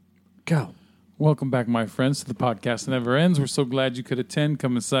Go. Welcome back, my friends, to the podcast that never ends. We're so glad you could attend.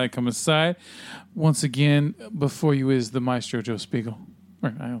 Come inside, come inside. Once again, before you is the maestro, Joe Spiegel.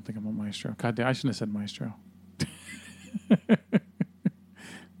 Or, I don't think I'm a maestro. God damn, I shouldn't have said maestro.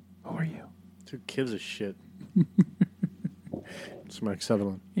 Who are you? Who gives a shit? It's Mike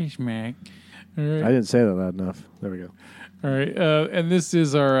Sutherland. It's Mac. All right. I didn't say that loud enough. There we go. All right, and this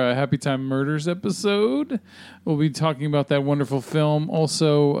is our Happy Time Murders episode. We'll be talking about that wonderful film.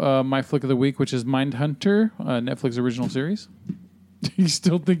 Also, my flick of the week, which is Mindhunter, Netflix original series. You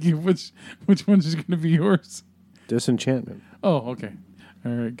still thinking which one is going to be yours? Disenchantment. Oh, okay.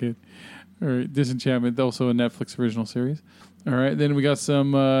 All right, good. All right, Disenchantment, also a Netflix original series. All right, then we got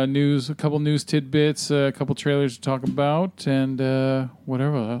some news, a couple news tidbits, a couple trailers to talk about, and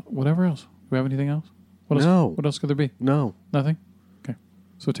whatever else. Do we have anything else? No. What else could there be? No. Nothing? Okay.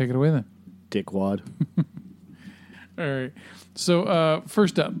 So take it away then. Dickwad. All right. So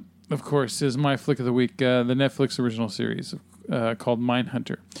first up, of course, is my flick of the week, the Netflix original series called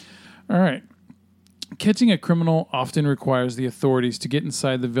Mindhunter. All right. Catching a criminal often requires the authorities to get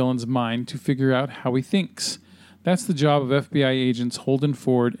inside the villain's mind to figure out how he thinks. That's the job of FBI agents Holden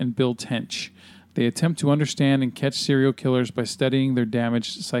Ford and Bill Tench. They attempt to understand and catch serial killers by studying their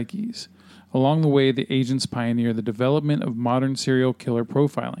damaged psyches. Along the way, the agents pioneer the development of modern serial killer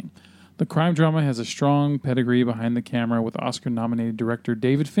profiling. The crime drama has a strong pedigree behind the camera with Oscar-nominated director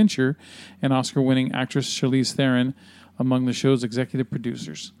David Fincher and Oscar-winning actress Charlize Theron among the show's executive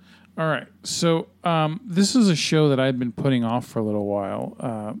producers. All right, so this is a show that I'd been putting off for a little while.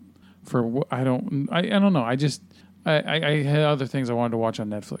 I don't know. I had other things I wanted to watch on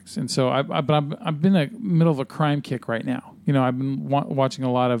Netflix, and so I've been in the middle of a crime kick right now. You know, I've been watching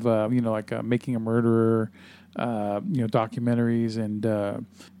a lot of Making a Murderer, documentaries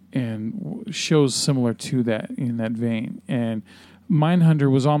and shows similar to that in that vein. And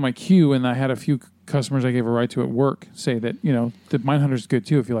Mindhunter was on my queue, and I had a few customers I gave a ride to at work say that that Mindhunter is good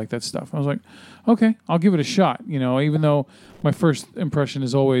too if you like that stuff. I was like, okay, I'll give it a shot. Even though my first impression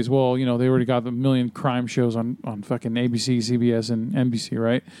is always, well, they already got the million crime shows on fucking ABC, CBS, and NBC,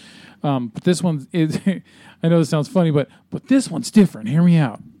 right? But this one is, I know this sounds funny, but this one's different. Hear me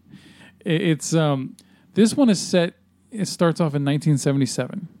out. It's this one is set. It starts off in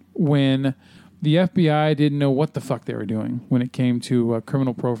 1977 when the FBI didn't know what the fuck they were doing when it came to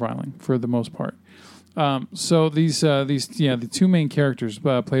criminal profiling for the most part. So the two main characters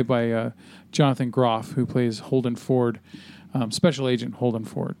played by Jonathan Groff, who plays Holden Ford, Special Agent Holden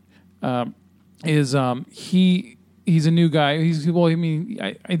Ford, he's a new guy. I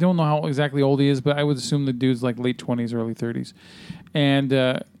don't know how exactly old he is, but I would assume the dude's like late 20s, early 30s,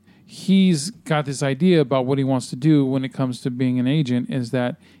 and he's got this idea about what he wants to do when it comes to being an agent. Is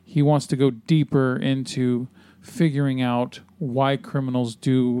that he wants to go deeper into figuring out why criminals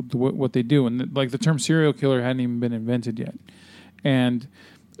do what they do, and like the term serial killer hadn't even been invented yet, and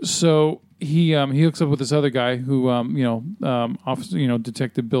so he hooks up with this other guy who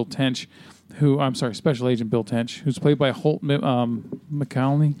Detective Bill Tench, Special Agent Bill Tench, who's played by Holden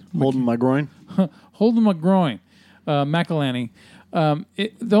McCallany. Holden McGroin. Holden McGroin, McElhenney.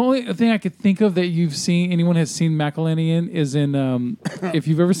 The only thing I could think of that anyone has seen McElhenney in is in if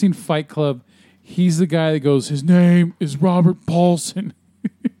you've ever seen Fight Club. He's the guy that goes, his name is Robert Paulson.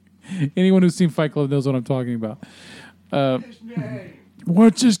 Anyone who's seen Fight Club knows what I'm talking about. His name.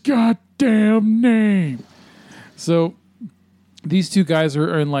 What's his goddamn name? So these two guys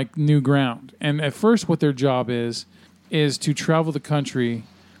are in like new ground. And at first what their job is to travel the country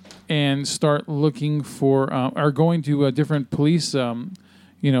and start looking for, are going to different police,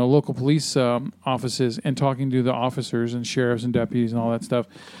 local police offices and talking to the officers and sheriffs and deputies and all that stuff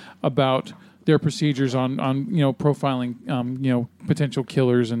about their procedures on profiling, potential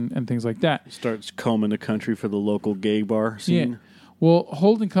killers and things like that. Starts combing the country for the local gay bar scene. Yeah. Well,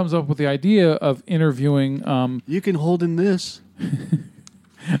 Holden comes up with the idea of interviewing... you can hold in this.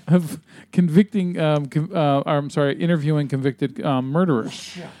 of interviewing convicted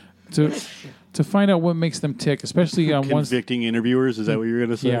murderers to find out what makes them tick, especially convicting interviewers. Is that what you're going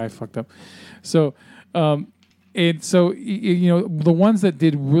to say? Yeah, I fucked up. So... the ones that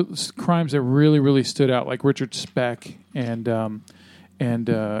did crimes that really, really stood out, like Richard Speck and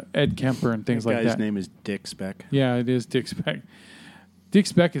Ed Kemper and things like that. That guy's name is Dick Speck. Yeah, it is Dick Speck. Dick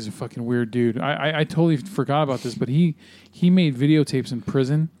Speck is a fucking weird dude. I totally forgot about this, but he made videotapes in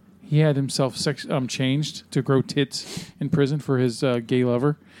prison. He had himself changed to grow tits in prison for his gay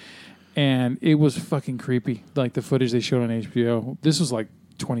lover, and it was fucking creepy. Like the footage they showed on HBO. This was like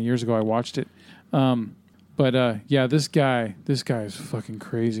 20 years ago. I watched it. But this guy is fucking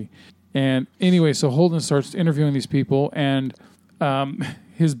crazy. And anyway, so Holden starts interviewing these people, and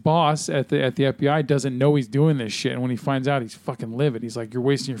his boss at the FBI doesn't know he's doing this shit, and when he finds out, he's fucking livid. He's like, "You're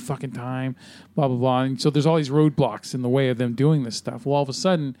wasting your fucking time," blah blah blah. And so there's all these roadblocks in the way of them doing this stuff. Well, all of a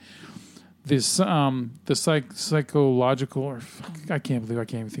sudden, this the psychological, or I can't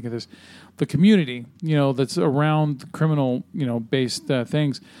even think of this. The community, that's around criminal, based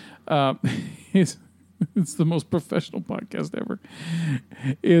things, is it's the most professional podcast ever.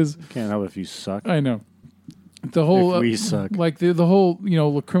 Can't help if you suck. I know. The whole if we suck. Like the whole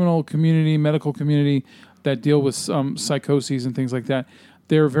criminal community, medical community that deal with psychoses and things like that.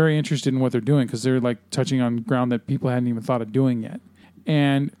 They're very interested in what they're doing because they're like touching on ground that people hadn't even thought of doing yet.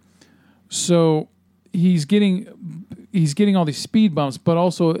 And so he's getting all these speed bumps, but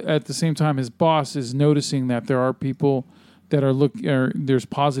also at the same time, his boss is noticing that there are people that there's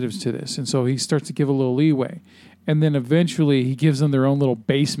positives to this, and so he starts to give a little leeway, and then eventually he gives them their own little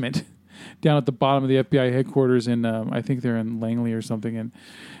basement down at the bottom of the FBI headquarters in I think they're in Langley or something,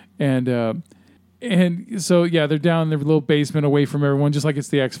 and so they're down in their little basement away from everyone, just like it's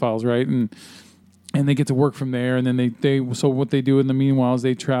the X-Files, right? And they get to work from there, and then so what they do in the meanwhile is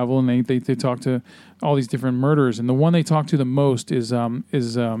they travel and they talk to all these different murderers, and the one they talk to the most is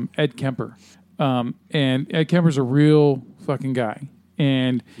Ed Kemper, and Ed Kemper's a real fucking guy,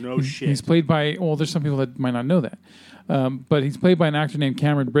 and he's played by there's some people that might not know that. But he's played by an actor named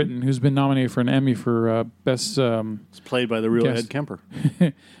Cameron Britton, who's been nominated for an Emmy for best. It's played by the real guest. Ed Kemper.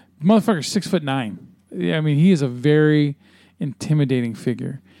 Motherfucker's 6'9". I mean, he is a very intimidating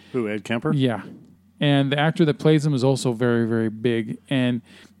figure. Who, Ed Kemper? Yeah, and the actor that plays him is also very, very big, and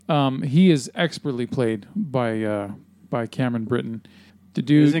he is expertly played by Cameron Britton. The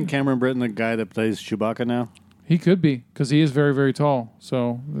dude, isn't Cameron Britton the guy that plays Chewbacca now? He could be because he is very, very tall.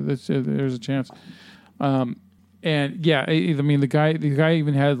 So there's a chance. And yeah, I mean, the guy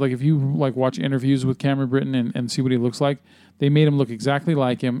even had, like, if you like watch interviews with Cameron Britton and see what he looks like, they made him look exactly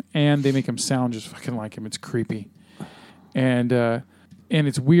like him, and they make him sound just fucking like him. It's creepy, and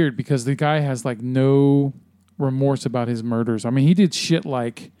it's weird because the guy has like no remorse about his murders. I mean, he did shit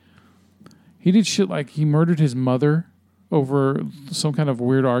like he murdered his mother over some kind of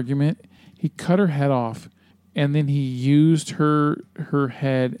weird argument. He cut her head off. And then he used her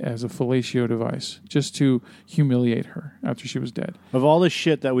head as a fellatio device just to humiliate her after she was dead. Of all the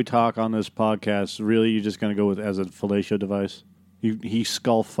shit that we talk on this podcast, really, you're just going to go with as a fellatio device? He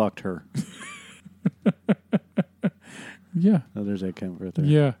skull fucked her. Yeah. Oh, there's that camera right there.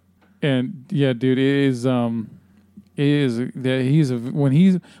 Yeah, and yeah, dude, he's when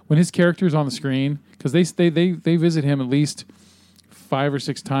his character's on the screen, because they visit him at least 5 or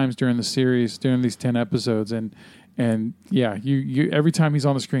 6 times during the series, during these 10 episodes, and yeah, you every time he's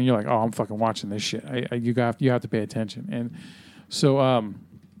on the screen, you're like, oh, I'm fucking watching this shit. You have to pay attention, and so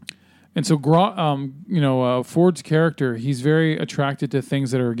Ford's character, he's very attracted to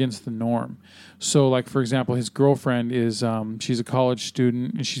things that are against the norm. So, like, for example, his girlfriend is she's a college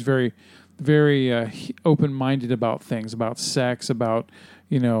student, and she's very, very open-minded about things, about sex, about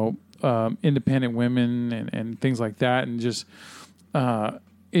independent women and things like that, and just.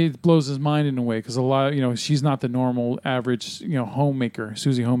 It blows his mind in a way because a lot of, she's not the normal average, homemaker,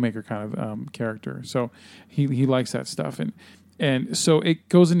 Susie Homemaker kind of character. So he likes that stuff. And so it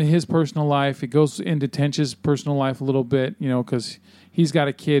goes into his personal life. It goes into Tench's personal life a little bit, because he's got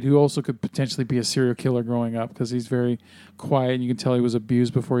a kid who also could potentially be a serial killer growing up because he's very quiet and you can tell he was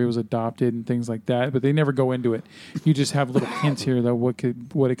abused before he was adopted and things like that. But they never go into it. You just have little hints here that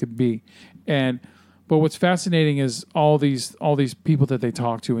what it could be. But what's fascinating is all these people that they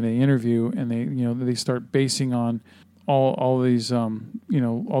talk to and they interview, and they start basing on all these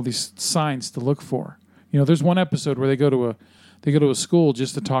all these signs to look for. There's one episode where they go to a school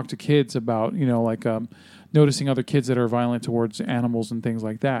just to talk to kids about noticing other kids that are violent towards animals and things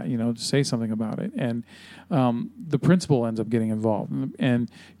like that. To say something about it, and the principal ends up getting involved, and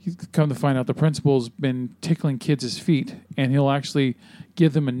you come to find out the principal's been tickling kids' feet, and he'll actually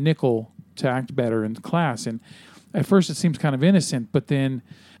give them a nickel to act better in class. And at first it seems kind of innocent, but then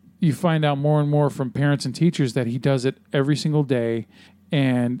you find out more and more from parents and teachers that he does it every single day,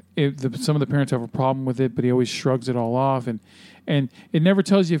 and some of the parents have a problem with it, but he always shrugs it all off, and it never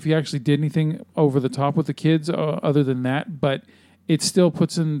tells you if he actually did anything over the top with the kids other than that, but it still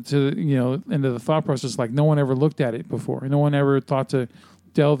puts into the thought process like no one ever looked at it before. No one ever thought to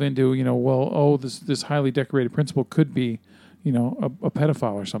delve into this highly decorated principal could be a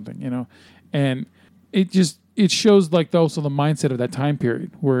pedophile or something, and it shows like also the mindset of that time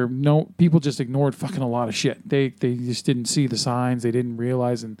period where people just ignored fucking a lot of shit. They just didn't see the signs. They didn't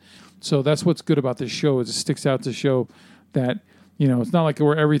realize. And so that's what's good about this show is it sticks out to show that, It's not like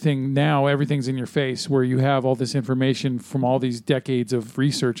where everything's in your face, where you have all this information from all these decades of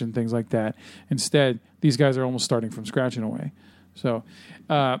research and things like that. Instead, these guys are almost starting from scratch in a way. So,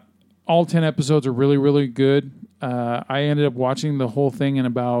 all 10 episodes are really, really good. I ended up watching the whole thing in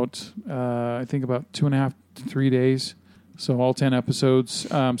about 2.5 to 3 days. So all 10 episodes.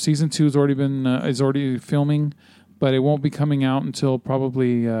 Season 2 is already filming, but it won't be coming out until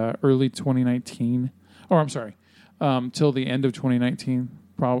probably early 2019. Or I'm sorry, till the end of 2019,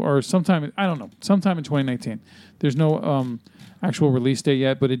 or sometime, I don't know, sometime in 2019. There's no actual release date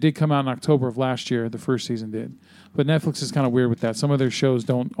yet, but it did come out in October of last year. The first season did. But Netflix is kind of weird with that. Some of their shows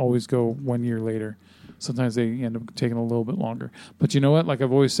don't always go 1 year later. Sometimes they end up taking a little bit longer. But you know what? Like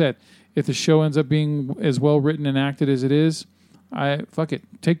I've always said, if the show ends up being as well written and acted as it is, fuck it.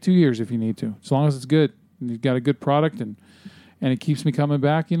 Take 2 years if you need to. As long as it's good and you've got a good product and it keeps me coming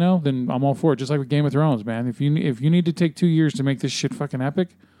back, then I'm all for it. Just like with Game of Thrones, man. If you need to take 2 years to make this shit fucking epic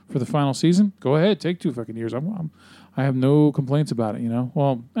for the final season, go ahead. Take 2 fucking years. I have no complaints about it,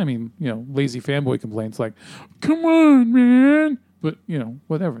 Well, I mean, lazy fanboy complaints like, come on, man. But,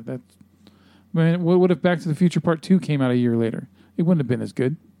 whatever. Man, what if Back to the Future Part 2 came out a year later? It wouldn't have been as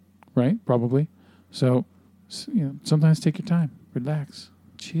good, right? Probably. So, sometimes take your time. Relax.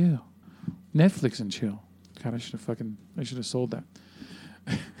 Chill. Netflix and chill. God, I should have sold that.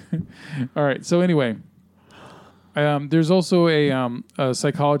 All right. So anyway, there's also a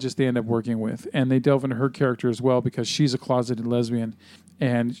psychologist they end up working with, and they delve into her character as well because she's a closeted lesbian,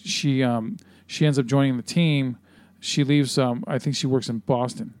 and she ends up joining the team. She leaves. I think she works in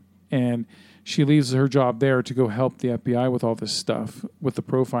Boston, and she leaves her job there to go help the FBI with all this stuff with the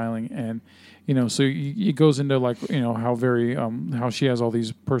profiling, and so it goes into how she has all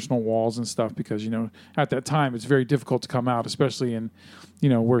these personal walls and stuff because at that time it's very difficult to come out, especially in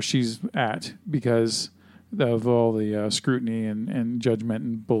where she's at because of all the scrutiny and judgment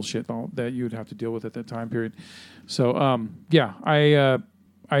and bullshit all that you would have to deal with at that time period. So I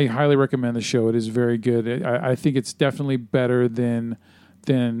highly recommend the show. It is very good. I think it's definitely better than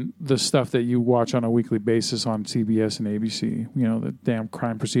the stuff that you watch on a weekly basis on CBS and ABC. The damn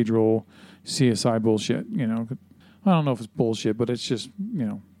crime procedural CSI bullshit. I don't know if it's bullshit, but it's just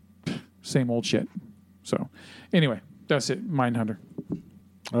same old shit. So anyway, that's it. Mindhunter.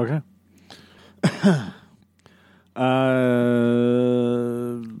 Okay.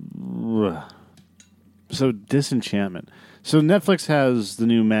 So Disenchantment. So Netflix has the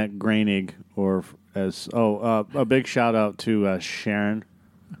new Matt Groening, a big shout out to Sharon.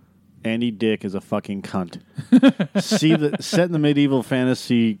 Andy Dick is a fucking cunt. Set in the medieval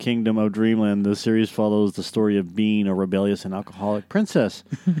fantasy kingdom of Dreamland, the series follows the story of Bean, a rebellious and alcoholic princess,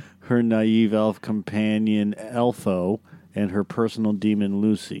 her naive elf companion Elfo, and her personal demon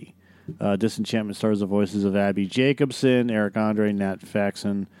Lucy. Disenchantment stars the voices of Abby Jacobson, Eric Andre, Nat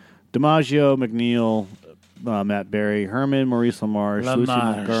Faxon, DiMaggio, McNeil, Matt Berry, Herman, Maurice LaMarche, Lucy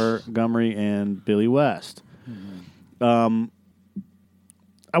Montgomery, and Billy West. Mm-hmm.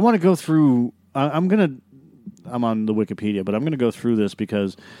 I want to go through. I'm on the Wikipedia, but I'm going to go through this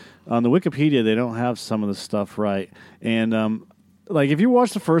because on the Wikipedia they don't have some of the stuff right. And if you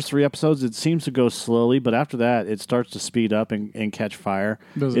watch the first 3 episodes, it seems to go slowly, but after that, it starts to speed up and catch fire.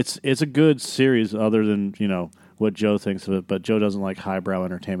 It's a good series, other than what Joe thinks of it. But Joe doesn't like highbrow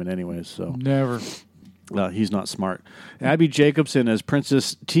entertainment, anyways. So never. He's not smart. Abby Jacobson as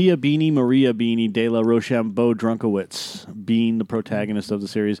Princess Tia Beanie Maria Beanie de la Rochambeau Drunkowitz, being the protagonist of the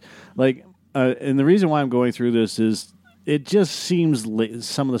series. And the reason why I'm going through this is it just seems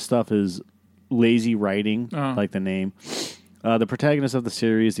some of the stuff is lazy writing, like the name. The protagonist of the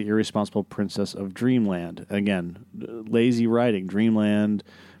series, the irresponsible princess of Dreamland. Again, lazy writing. Dreamland,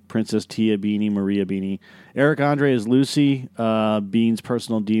 Princess Tia Beanie, Maria Beanie. Eric Andre is Lucy, Bean's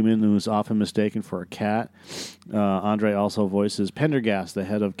personal demon who is often mistaken for a cat. Andre also voices Pendergast, the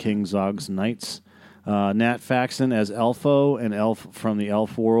head of King Zog's Knights. Nat Faxon as Elfo, an elf from the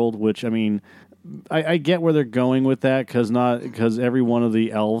elf world, which, I get where they're going with that because every one of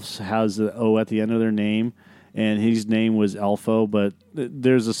the elves has the O at the end of their name, and his name was Elfo, but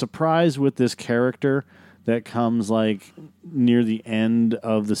there's a surprise with this character that comes near the end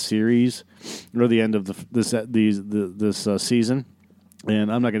of the series or the end of this season,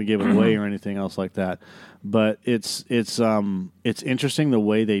 and I'm not going to give it away or anything else like that. But it's interesting the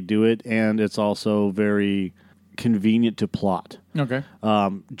way they do it, and it's also very convenient to plot. Okay.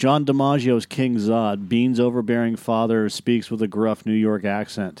 John DiMaggio's King Zod, Bean's overbearing father, speaks with a gruff New York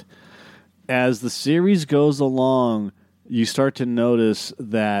accent. As the series goes along, you start to notice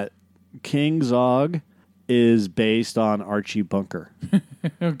that King Zog is based on Archie Bunker.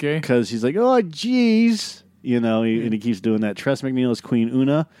 Okay. Because he's like, oh, geez, and he keeps doing that. Tress MacNeille is Queen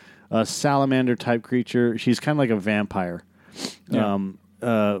Una, a salamander-type creature. She's kind of like a vampire. Yeah.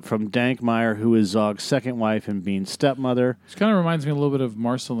 From Dankmeyer, who is Zog's second wife and Bean's stepmother. This kind of reminds me a little bit of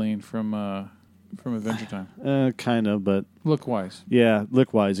Marceline from Adventure Time. Kind of, but... Look-wise. Yeah,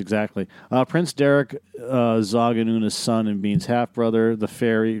 look-wise, exactly. Prince Derek, Zog and Una's son and Bean's half-brother, the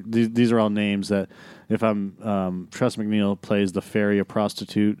fairy. These are all names that, if I'm... Tress MacNeille plays the fairy, a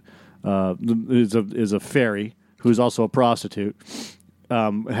prostitute, is a fairy who's also a prostitute.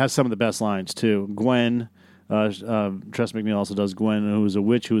 It has some of the best lines, too. Gwen... Tress MacNeille also does Gwen, who is a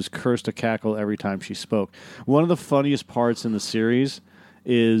witch who is cursed to cackle every time she spoke. One of the funniest parts in the series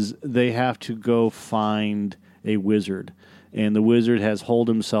is they have to go find a wizard, and the wizard has holed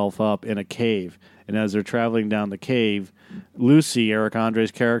himself up in a cave. And as they're traveling down the cave, Lucy, Eric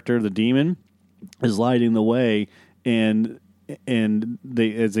Andre's character, the demon, is lighting the way, and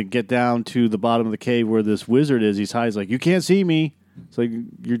as they get down to the bottom of the cave where this wizard is, he's like, "You can't see me." It's like,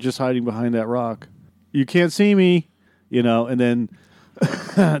 "You're just hiding behind that rock. You can't see me," and then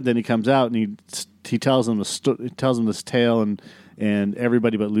then he comes out and he tells them this tale, and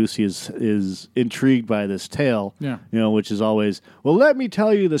everybody but Lucy is intrigued by this tale. Yeah. Which is always, "Well, let me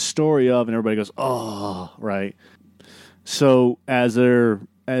tell you the story of," and everybody goes, "Oh," right. So as they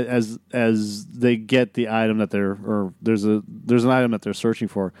get the item that there's an item that they're searching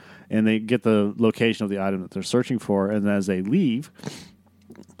for, and they get the location of the item that they're searching for, and as they leave,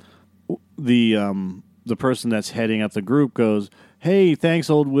 the person that's heading up the group goes, "Hey, thanks,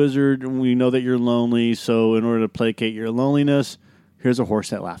 old wizard. We know that you're lonely, so in order to placate your loneliness, here's a horse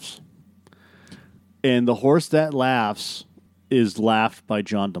that laughs." And the horse that laughs is laughed by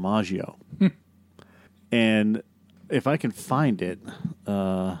John DiMaggio. And if I can find it,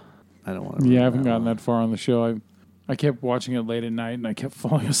 I don't want to. Yeah, I haven't gotten that far on the show. I kept watching it late at night, and I kept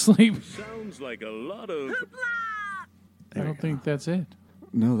falling asleep. Sounds like a lot of... I don't think that's it.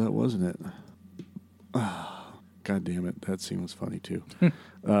 No, that wasn't it. God damn it. That scene was funny, too.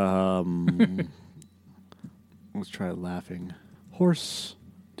 Let's try laughing. Horse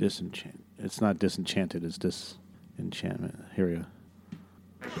disenchant. It's not disenchanted, it's disenchantment. Here we go.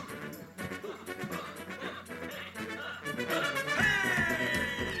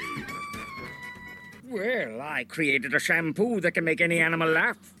 Well, I created a shampoo that can make any animal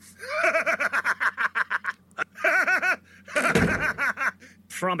laugh.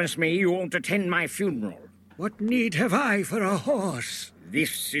 Promise me you won't attend my funeral. What need have I for a horse?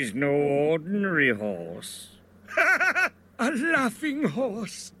 This is no ordinary horse. A laughing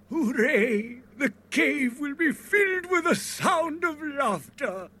horse. Hooray! The cave will be filled with the sound of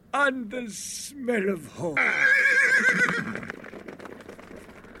laughter and the smell of horse.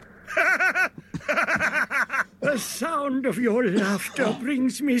 The sound of your laughter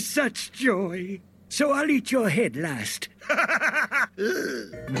brings me such joy. So I'll eat your head last.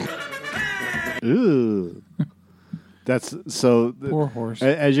 Ooh. That's so. Poor horse.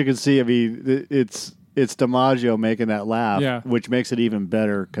 As you can see, I mean, it's DiMaggio making that laugh, Yeah. which makes it even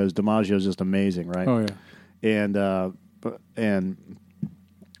better because DiMaggio is just amazing, right? Oh, yeah. And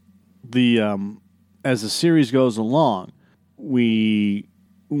the as the series goes along, we're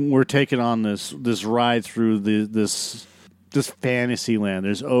taking on this ride through this fantasy land.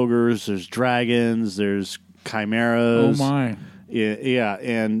 There's ogres, there's dragons, there's chimeras. Oh, my. Yeah,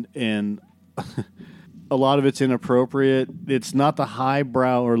 and a lot of it's inappropriate. It's not the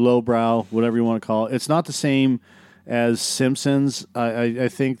highbrow or lowbrow, whatever you want to call it. It's not the same as Simpsons. I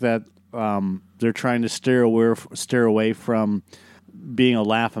think that they're trying to steer away from being a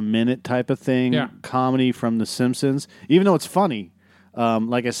laugh a minute type of thing, Yeah. comedy from The Simpsons, even though it's funny.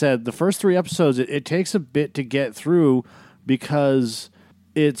 Like I said, the first 3 episodes, it takes a bit to get through because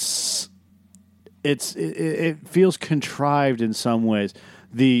it feels contrived in some ways.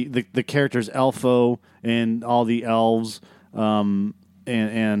 The characters Elfo and all the elves, and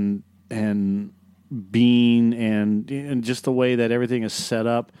Bean and just the way that everything is set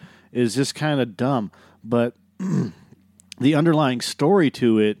up is just kind of dumb. But the underlying story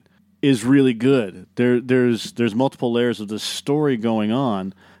to it is really good. There's multiple layers of the story going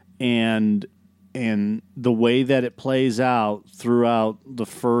on, and the way that it plays out throughout the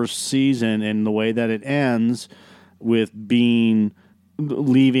first season and the way that it ends with Bean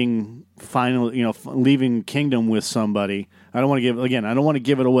leaving Kingdom with somebody. I don't want to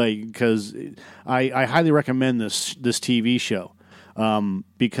give it away because I highly recommend this TV show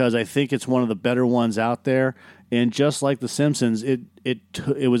because I think it's one of the better ones out there. And just like The Simpsons, it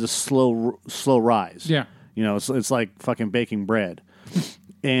was a slow rise. Yeah. It's like fucking baking bread.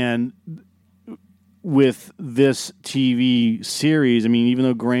 And with this TV series, I mean, even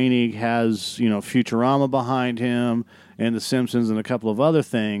though Groening has, Futurama behind him and The Simpsons and a couple of other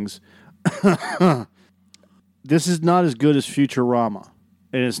things, this is not as good as Futurama.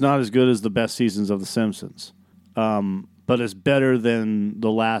 And it's not as good as the best seasons of The Simpsons. But it's better than the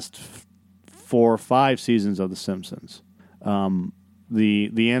last 4 or 5 seasons of The Simpsons.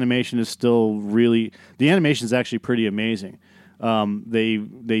 The animation is still really... The animation is actually pretty amazing.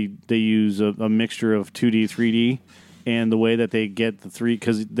 They use a mixture of 2D, 3D, and the way that they get the 3...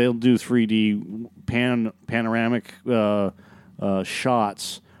 Because they'll do 3D panoramic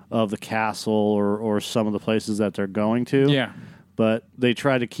shots of the castle or some of the places that they're going to. Yeah. But they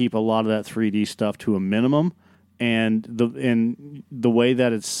try to keep a lot of that 3D stuff to a minimum, and the way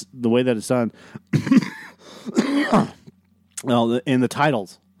that it's done. Well, in the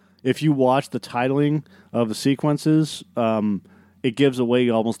titles, if you watch the titling of the sequences, it gives away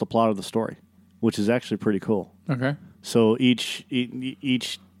almost the plot of the story, which is actually pretty cool. Okay. So each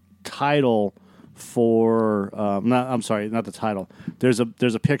title for not the title. There's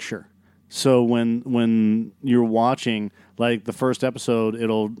a picture. So when you're watching, like the first episode,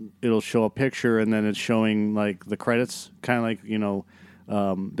 it'll show a picture, and then it's showing like the credits, kind of like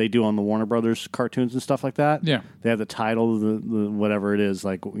they do on the Warner Brothers cartoons and stuff like that. Yeah, they have the title, the whatever it is,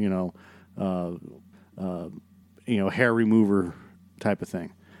 like hair remover type of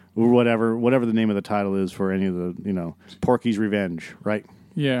thing, or whatever the name of the title is for any of the Porky's Revenge, right?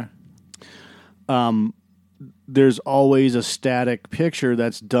 Yeah. There's always a static picture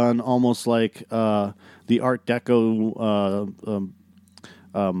that's done almost like the Art Deco,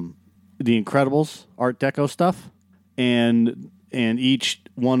 the Incredibles Art Deco stuff, and each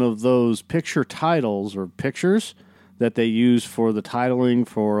one of those picture titles or pictures that they use for the titling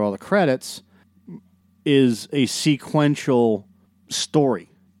for all the credits is a sequential story.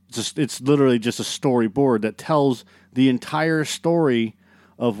 It's literally just a storyboard that tells the entire story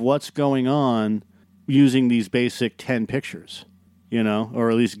of what's going on using these basic 10 pictures, or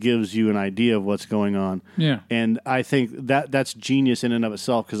at least gives you an idea of what's going on. Yeah. And I think that's genius in and of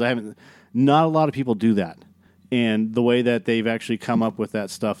itself, because not a lot of people do that. And the way that they've actually come up with that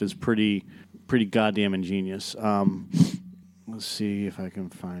stuff is pretty goddamn ingenious. Let's see if I can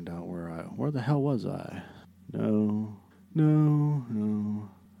find out where the hell was I? No.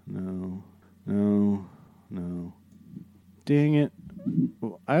 Dang it.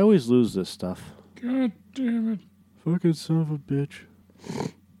 I always lose this stuff. God damn it. Fucking son of a bitch. I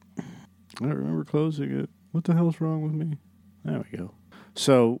don't remember closing it. What the hell's wrong with me? There we go.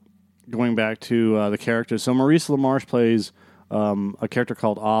 So, going back to the characters. So, Maurice LaMarche plays a character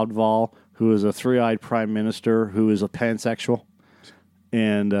called Oddval, who is a three-eyed prime minister who is a pansexual.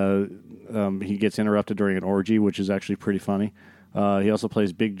 And he gets interrupted during an orgy, which is actually pretty funny. He also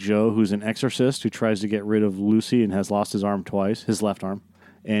plays Big Joe, who's an exorcist who tries to get rid of Lucy and has lost his arm twice, his left arm.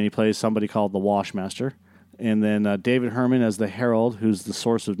 And he plays somebody called the Washmaster. And then David Herman as the Herald, who's the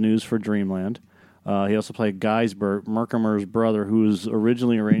source of news for Dreamland. He also played Geisbert, Merkimer's brother, who was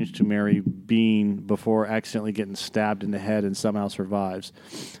originally arranged to marry Bean before accidentally getting stabbed in the head and somehow survives.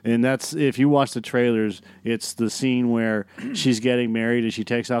 And that's, if you watch the trailers, it's the scene where she's getting married and she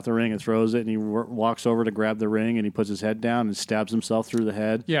takes off the ring and throws it, and he walks over to grab the ring and he puts his head down and stabs himself through the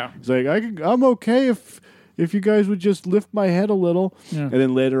head. Yeah. He's like, I'm okay if you guys would just lift my head a little. Yeah. And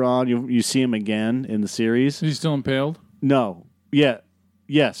then later on, you see him again in the series. Is he still impaled? No. Yeah.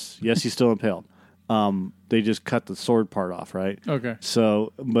 Yes, he's still impaled. They just cut the sword part off, right? Okay.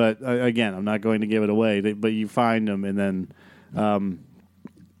 So, but again, I'm not going to give it away. But you find them, and then, and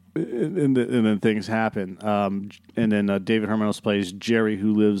then things happen. And then David Herman also plays Jerry,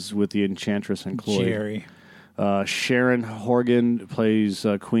 who lives with the Enchantress and Cloyd. Jerry. Sharon Horgan plays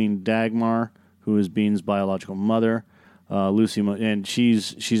Queen Dagmar, who is Bean's biological mother. Lucy, and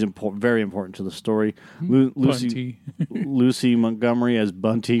she's very important to the story. Lucy Montgomery as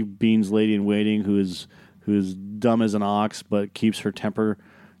Bunty, Bean's lady in waiting, who is dumb as an ox but keeps her temper.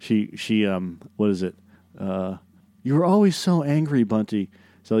 She what is it? You were always so angry, Bunty.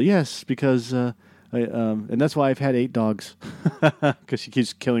 So yes, because and that's why I've had 8 dogs, because she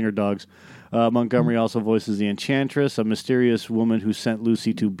keeps killing her dogs. Montgomery also voices the Enchantress, a mysterious woman who sent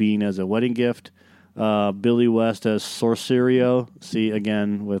Lucy to Bean as a wedding gift. Billy West as Sorcerio. See,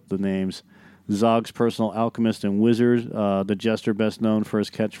 again, with the names. Zog's personal alchemist and wizard. The Jester, best known for his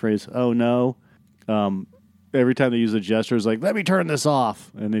catchphrase, "Oh no." Every time they use the Jester, it's like, "Let me turn this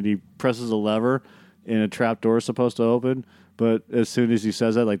off." And then he presses a lever, and a trap door is supposed to open. But as soon as he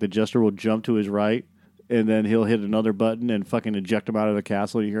says that, like, the Jester will jump to his right, and then he'll hit another button and fucking eject him out of the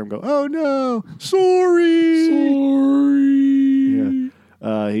castle. And you hear him go, "Oh no, sorry." Sorry. Yeah.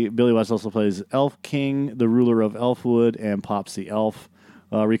 Billy West also plays Elf King, the ruler of Elfwood, and Pops the Elf.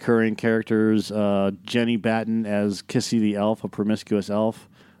 Recurring characters, Jenny Batten as Kissy the Elf, a promiscuous elf.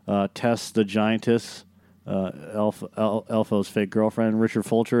 Tess the Giantess, Elfo's fake girlfriend. Richard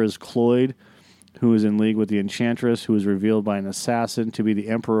Fulcher as Cloyd, who is in league with the Enchantress, who is revealed by an assassin to be the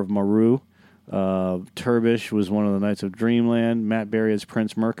Emperor of Maru. Turbish was one of the Knights of Dreamland. Matt Berry as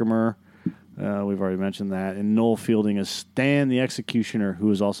Prince Merkimer. We've already mentioned that. And Noel Fielding as Stan the Executioner, who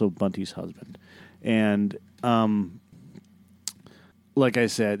is also Bunty's husband. And like I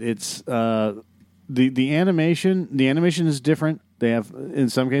said, it's the animation. The animation is different. They have, in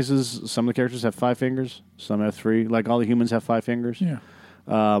some cases, some of the characters have 5 fingers. Some have 3. Like all the humans have 5 fingers. Yeah.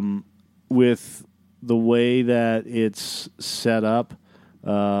 With the way that it's set up,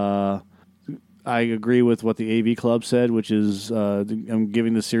 I agree with what the AV Club said, which is I'm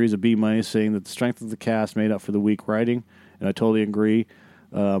giving the series a B-, saying that the strength of the cast made up for the weak writing, and I totally agree.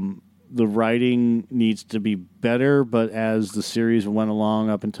 The writing needs to be better, but as the series went along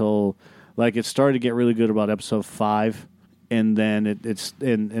up until, like, it started to get really good about episode 5, and then it's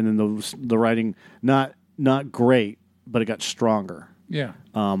then the writing not great, but it got stronger. Yeah.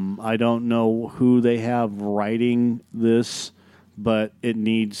 I don't know who they have writing this, but it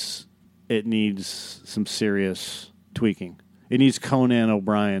needs some serious tweaking. It needs Conan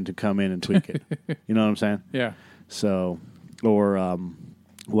O'Brien to come in and tweak it. You know what I'm saying? Yeah. So, or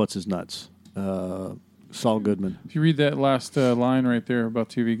what's his nuts? Saul Goodman. If you read that last line right there about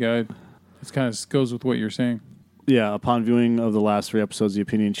TV Guide, it kind of goes with what you're saying. Yeah, upon viewing of the last 3 episodes, the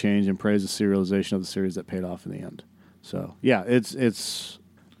opinion changed and praised the serialization of the series that paid off in the end. So, yeah, it's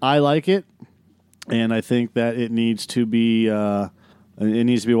I like it, and I think that it needs to be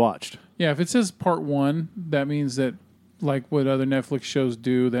watched. Yeah, if it says part 1, that means that, like what other Netflix shows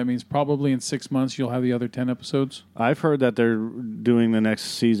do, that means probably in 6 months you'll have the other 10 episodes. I've heard that they're doing the next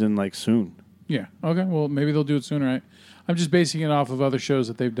season like soon. Yeah. Okay. Well, maybe they'll do it sooner. Right? I'm just basing it off of other shows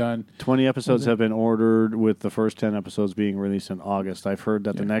that they've done. 20 episodes have been ordered, with the first 10 episodes being released in August. I've heard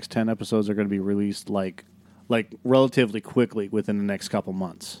that the next 10 episodes are going to be released like relatively quickly within the next couple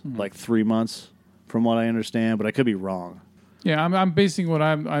months, like 3 months, from what I understand. But I could be wrong. Yeah, I'm basing what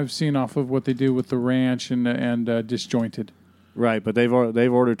I've seen off of what they do with The Ranch and Disjointed. Right, but they've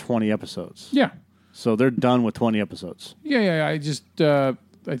ordered 20 episodes. Yeah. So they're done with 20 episodes. Yeah. I just I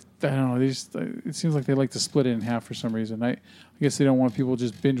don't know. They just it seems like they like to split it in half for some reason. I guess they don't want people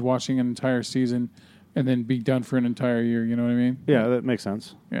just binge watching an entire season and then be done for an entire year. You know what I mean? Yeah, that makes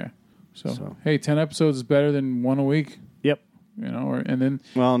sense. Yeah. So hey, 10 episodes is better than 1 a week. Yep. You know, and then.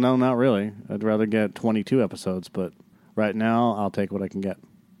 Well, no, not really. I'd rather get 22 episodes, but right now I'll take what I can get.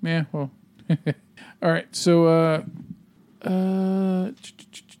 Yeah. Well. All right. So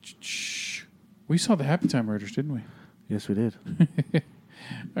we saw the Happy Time Murders, didn't we? Yes, we did.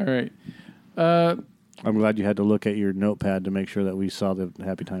 All right. I'm glad you had to look at your notepad to make sure that we saw the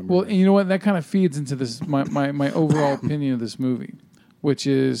Happy Time Murders. Well, and you know what? That kind of feeds into this my overall opinion of this movie, which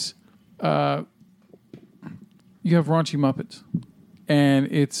is you have raunchy Muppets, and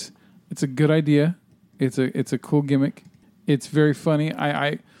it's a good idea. It's a cool gimmick. It's very funny.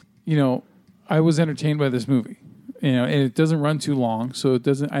 I was entertained by this movie. You know, and it doesn't run too long, so it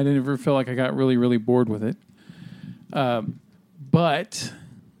doesn't. I didn't ever feel like I got really, really bored with it. But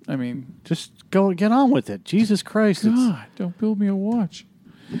I mean, just go get on with it. Jesus Christ! God, don't build me a watch.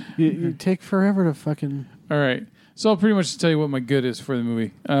 You take forever to fucking. All right, so I'll pretty much tell you what my good is for the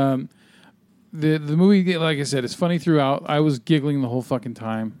movie. The movie, like I said, it's funny throughout. I was giggling the whole fucking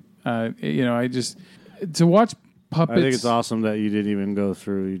time. I just to watch puppets. I think it's awesome that you didn't even go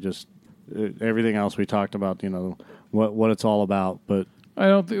through. You just everything else we talked about. You know what it's all about. But I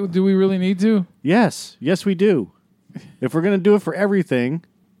don't. Do we really need to? Yes, we do. If we're gonna do it for everything,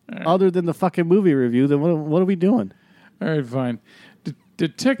 other than the fucking movie review, then what are we doing? All right, fine.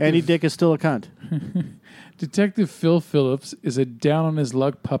 Detective Andy Dick is still a cunt. Detective Phil Phillips is a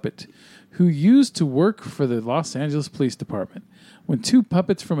down-on-his-luck puppet who used to work for the Los Angeles Police Department. When 2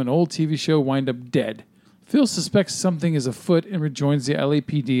 puppets from an old TV show wind up dead, Phil suspects something is afoot and rejoins the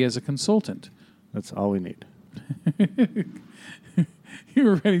LAPD as a consultant. That's all we need. You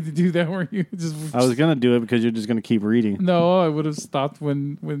were ready to do that, weren't you? I was going to do it because you're just going to keep reading. No, I would have stopped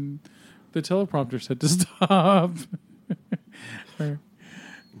when the teleprompter said to stop. Oh, God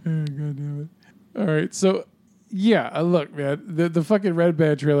damn it. All right, so, yeah, look, man, the fucking Red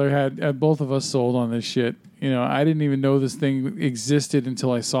Band trailer had both of us sold on this shit. You know, I didn't even know this thing existed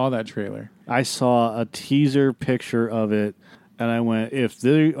until I saw that trailer. I saw a teaser picture of it, and I went, if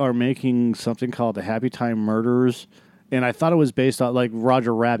they are making something called the Happy Time Murderers, and I thought it was based off, like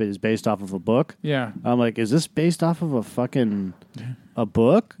Roger Rabbit is based off of a book. Yeah. I'm like, is this based off of a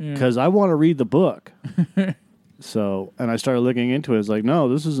book? Yeah. Because I want to read the book. So, and I started looking into it. It's like, no,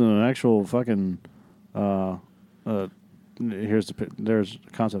 this is an actual fucking. There's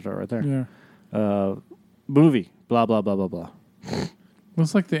concept art right there. Yeah. Movie. Blah blah blah blah blah.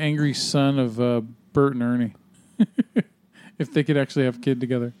 Looks like the angry son of Bert and Ernie. If they could actually have a kid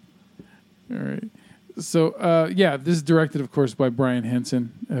together. All right. So, this is directed, of course, by Brian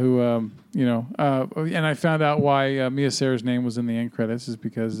Henson, who, and I found out why Mia Sarah's name was in the end credits is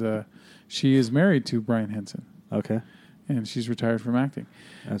because she is married to Brian Henson. Okay. And she's retired from acting.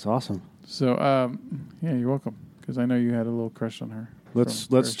 That's awesome. So, you're welcome, because I know you had a little crush on her.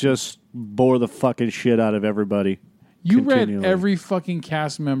 Let's just bore the fucking shit out of everybody. You read every fucking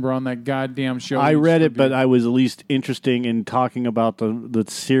cast member on that goddamn show. I read it, but I was at least interesting in talking about the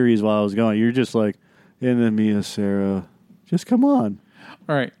series while I was going. You're just like, and then Mia Sarah. Just come on.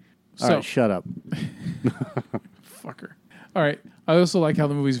 All right. All right, shut up. Fucker. All right. I also like how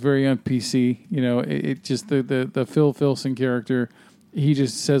the movie's very on PC. You know, it just the Phil Filson character, he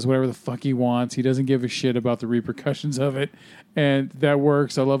just says whatever the fuck he wants. He doesn't give a shit about the repercussions of it. And that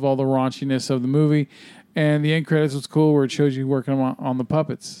works. I love all the raunchiness of the movie. And the end credits was cool where it shows you working on the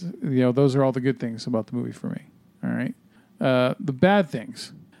puppets. You know, those are all the good things about the movie for me. All right. The bad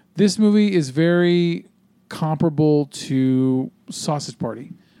things. This movie is very comparable to Sausage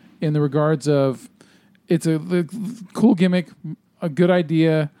Party in the regards of it's a cool gimmick, a good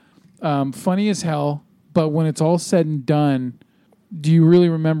idea, funny as hell, but when it's all said and done, do you really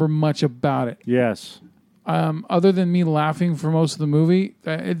remember much about it? Yes. Other than me laughing for most of the movie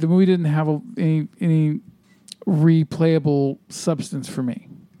didn't have any replayable substance for me,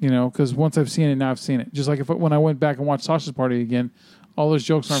 you know, because once I've seen it, now I've seen it. Just like when I went back and watched Sausage Party again, all those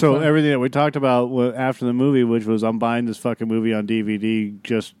jokes aren't So funny. everything that we talked about after the movie, which was I'm buying this fucking movie on DVD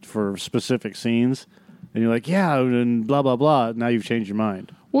just for specific scenes, and you're like, yeah, and blah, blah, blah. Now you've changed your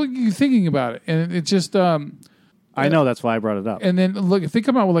mind. Well, you're thinking about it, and it just... I know, that's why I brought it up. And then, look, if they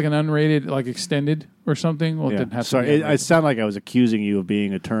come out with like an unrated, like extended or something, well, it didn't have to Sorry, be I sound like I was accusing you of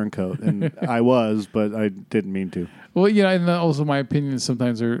being a turncoat, and I was, but I didn't mean to. Well, yeah, and also my opinions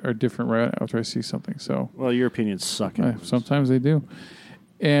sometimes are different right after I see something. So, well, your opinions suck. Sometimes they do.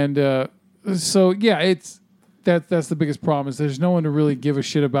 And it's that's the biggest problem is there's no one to really give a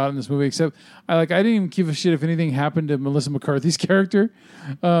shit about in this movie except I didn't even give a shit if anything happened to Melissa McCarthy's character.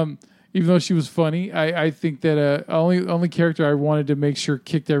 Even though she was funny, I think that only character I wanted to make sure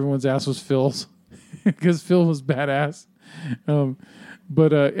kicked everyone's ass was Phil's because Phil was badass.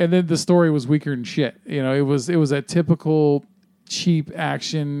 But and then the story was weaker than shit. You know, it was that typical cheap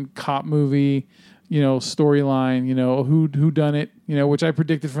action cop movie, you know, storyline. You know, who done it? You know, which I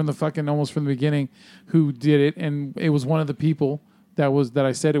predicted from almost from the beginning, who did it, and it was one of the people that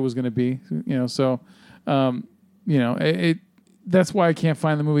I said it was going to be. You know, so it. That's why I can't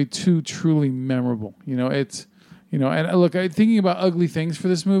find the movie too truly memorable. You know, it's, you know, and look, thinking about ugly things for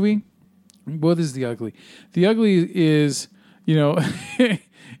this movie. What is the ugly? The ugly is, you know,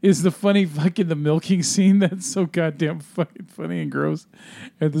 is the funny fucking the milking scene that's so goddamn fucking funny and gross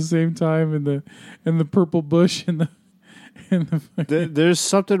at the same time, and the purple bush and the There's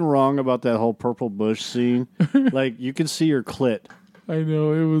something wrong about that whole purple bush scene. Like you can see your clit. I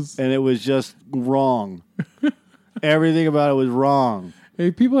know it was just wrong. Everything about it was wrong.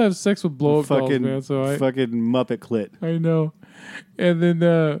 Hey, people have sex with blow-up dolls, man. So fucking Muppet clit. I know. And then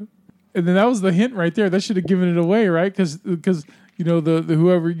that was the hint right there. That should have given it away, right? Because you know the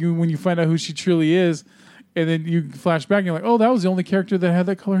whoever when you find out who she truly is, and then you flash back and you're like, oh, that was the only character that had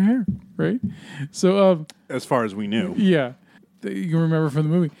that color hair, right? So as far as we knew, yeah, you can remember from the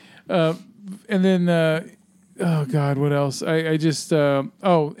movie. And then oh god, what else? I just and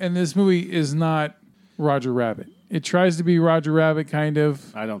this movie is not Roger Rabbit. It tries to be Roger Rabbit, kind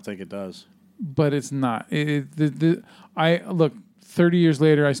of. I don't think it does, but it's not. Look. 30 years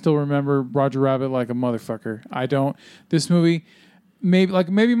later, I still remember Roger Rabbit like a motherfucker. I don't. This movie, maybe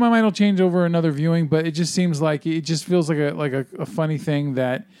my mind will change over another viewing, but it just seems like it just feels like a funny thing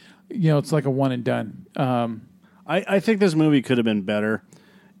that, you know, it's like a one and done. I think this movie could have been better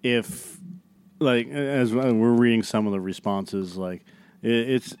if, like, as we're reading some of the responses, like.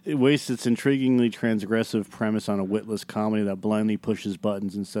 It wastes its intriguingly transgressive premise on a witless comedy that blindly pushes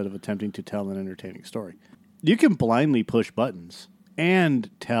buttons instead of attempting to tell an entertaining story. You can blindly push buttons and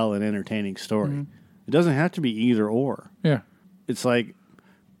tell an entertaining story. Mm-hmm. It doesn't have to be either or. Yeah. It's like,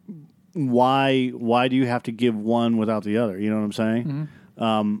 why do you have to give one without the other? You know what I'm saying?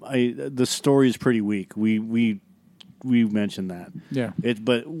 Mm-hmm. The story is pretty weak. We we mentioned that. Yeah.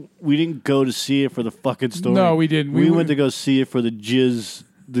 But we didn't go to see it for the fucking story. No, we didn't. We went to go see it for the jizz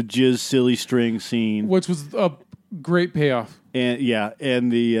silly string scene, Which was a great payoff.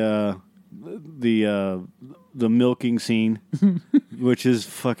 and the milking scene, which is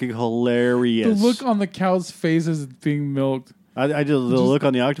fucking hilarious. The look on the cow's face as it's being milked. I did the look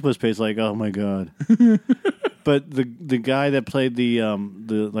on the octopus face, like, oh my god. But the guy that played the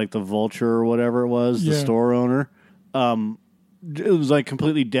vulture or whatever it was, the store owner, it was like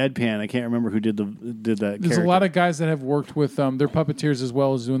completely deadpan. I can't remember who did that. There's character. a lot of guys that have worked with they're puppeteers as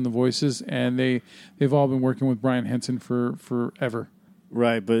well as doing the voices, and they've all been working with Brian Henson for forever.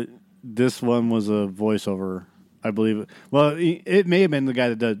 Right, but this one was a voiceover, I believe. Well, it may have been the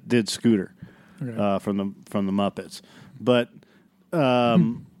guy that did Scooter from the Muppets, but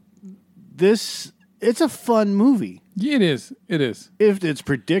it's a fun movie. Yeah, it is. It is. If it's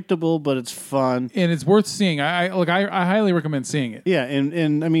predictable, but it's fun, And it's worth seeing. I highly recommend seeing it. yeah.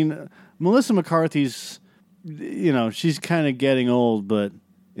 And I mean, Melissa McCarthy's, she's kind of getting old, but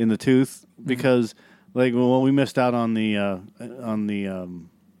in the tooth, because like when we missed out on the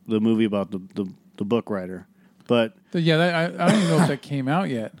movie about the book writer, but Yeah, I don't even know if that came out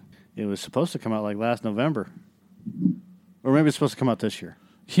yet. it was supposed to come out like last November, or maybe it's supposed to come out this year.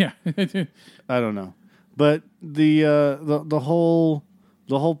 Yeah. I don't know, but the whole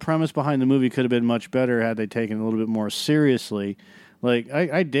premise behind the movie could have been much better had they taken it a little bit more seriously. Like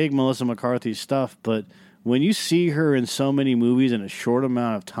I dig Melissa McCarthy's stuff, but when you see her in so many movies in a short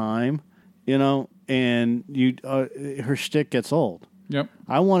amount of time, and her shtick gets old. Yep.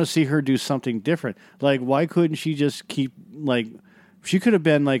 I want to see her do something different. Like, why couldn't she just keep she could have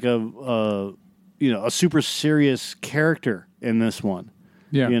been like a super serious character in this one.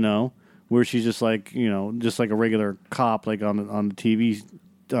 Yeah. Where she's just like a regular cop, like on the TV,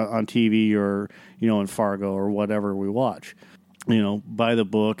 on TV, or in Fargo or whatever we watch. By the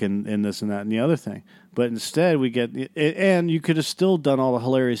book and this and that and the other thing. But instead, we get, and you could have still done all the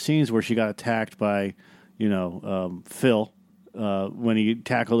hilarious scenes where she got attacked by, Phil, when he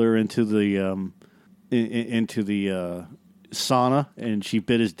tackled her into the sauna and she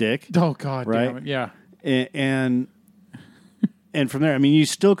bit his dick. Oh God, right? damn it. Yeah. And from there, I mean, you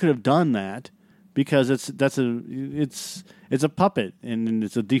still could have done that because it's a puppet and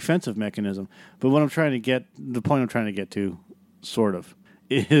it's a defensive mechanism. But the point I'm trying to get to, sort of,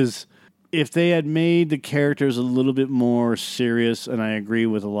 is if they had made the characters a little bit more serious, and I agree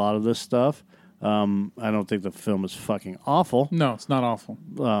with a lot of this stuff, I don't think the film is fucking awful. No, it's not awful.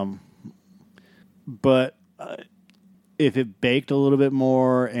 But if it baked a little bit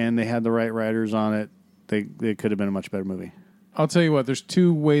more and they had the right writers on it, they could have been a much better movie. I'll tell you what, there's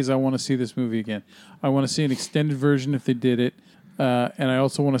two ways I want to see this movie again. I want to see an extended version if they did it, and I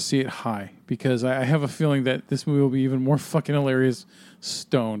also want to see it high, because I have a feeling that this movie will be even more fucking hilarious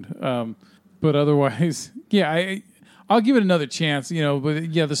stoned. But otherwise, yeah, I'll give it another chance, but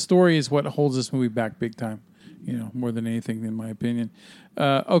yeah, the story is what holds this movie back big time, more than anything, in my opinion.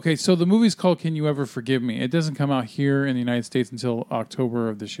 Okay, so the movie's called Can You Ever Forgive Me? It doesn't come out here in the United States until October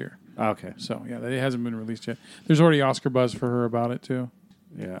of this year. Okay. So, yeah, it hasn't been released yet. There's already Oscar buzz for her about it, too.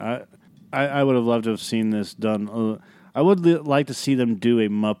 Yeah, I would have loved to have seen this done. I would like to see them do a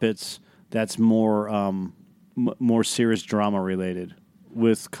Muppets that's more more serious drama related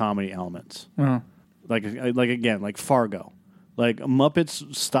with comedy elements. Uh-huh. Like Fargo. Like a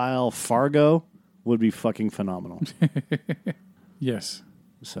Muppets style Fargo would be fucking phenomenal. Yes.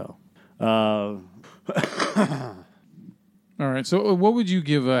 So, All right. So, what would you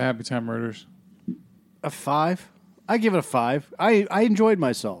give Happy Time Murders? a 5. I give it a 5. I enjoyed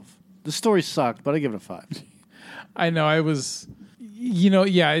myself. The story sucked, but I give it a 5. I know I was,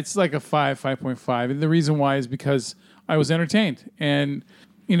 yeah, it's like a 5.5. And the reason why is because I was entertained. And,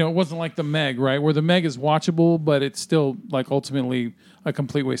 it wasn't like The Meg, right? Where The Meg is watchable, but it's still like ultimately a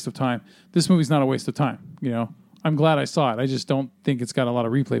complete waste of time. This movie's not a waste of time, I'm glad I saw it. I just don't think it's got a lot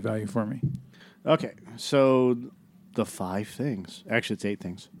of replay value for me. Okay, so the 5 things. Actually, it's 8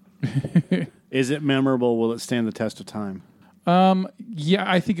 things. Is it memorable? Will it stand the test of time? Yeah,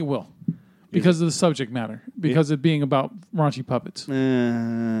 I think it will. Because of the subject matter. Because of being about raunchy puppets.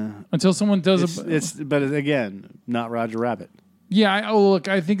 Until someone does but again, not Roger Rabbit. Yeah, look,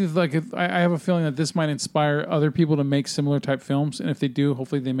 I think I have a feeling that this might inspire other people to make similar type films, and if they do,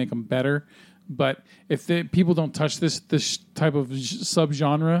 hopefully they make them better. But if people don't touch this type of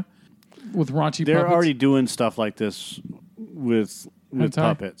subgenre with raunchy They're puppets, already doing stuff like this with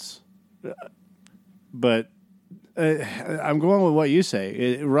puppets. But I'm going with what you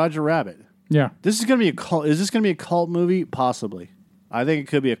say. Roger Rabbit. yeah, This is going to be a cult. Is this going to be a cult movie? Possibly. I think it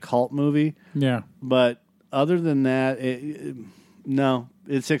could be a cult movie. yeah, But Other than that, no.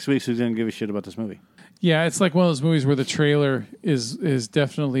 In 6 weeks, who's going to give a shit about this movie? Yeah, it's like one of those movies where the trailer is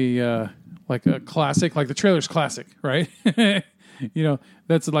definitely like a classic. Like the trailer's classic, right? You know,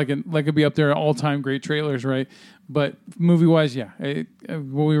 that's like it'd be up there all time great trailers, right? But movie wise, yeah,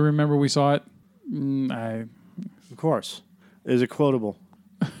 what we remember we saw it. Of course, is it quotable?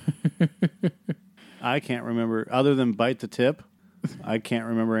 I can't remember other than bite the tip. I can't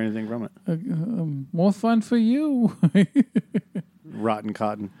remember anything from it. More fun for you. Rotten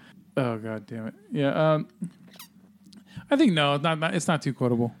cotton. Oh god damn it! Yeah, I think no, it's not too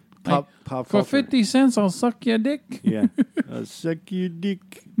quotable. Pop For culture. 50 cents, I'll suck your dick. Yeah, I'll suck your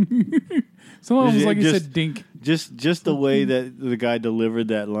dick. It's almost like you Just- said dink. Just the way that the guy delivered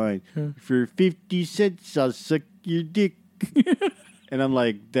that line. For 50 cents, I'll suck your dick. And I'm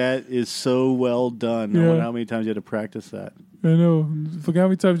like, that is so well done. I Yeah. wonder how many times you had to practice that. I know. Forgot how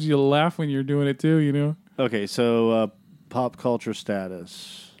many times you laugh when you're doing it too, you know? Okay, so pop culture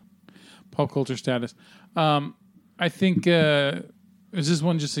status. Pop culture status. I think, is this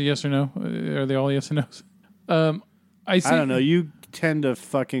one just a yes or no? Are they all yes or no's? I don't know. You tend to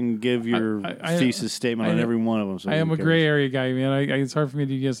fucking give your I- thesis statement on every one of them. So I am who a cares? gray area guy, man. it's hard for me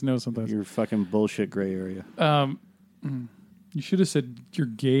to yes or no sometimes. You're fucking bullshit gray area. You should have said your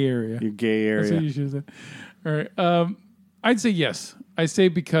gay area. Your gay That's what area. you should have said. All right. I'd say yes. I say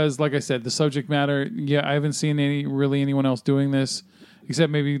because, like I said, the subject matter. Yeah, I haven't seen anyone else doing this,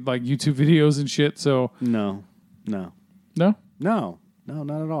 except maybe like YouTube videos and shit. So No, no. not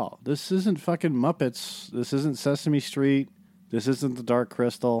at all. This isn't fucking Muppets. This isn't Sesame Street. This isn't The Dark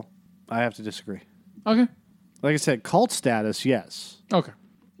Crystal. I have to disagree. Okay. Like I said, cult status, yes. Okay.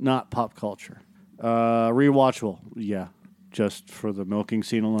 Not pop culture. Rewatchable, yeah. Just for the milking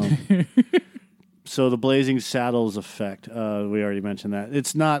scene alone. So the Blazing Saddles effect, we already mentioned that.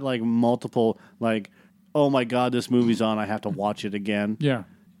 It's not like multiple, like, oh my God, this movie's on, I have to watch it again. Yeah.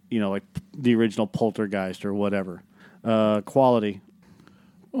 You know, like the original Poltergeist or whatever. Quality.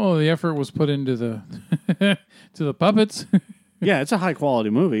 Oh, the effort was put into the to the puppets. Yeah, it's a high quality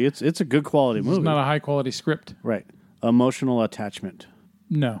movie. It's a good quality It's movie. not a high quality script. Right. Emotional attachment.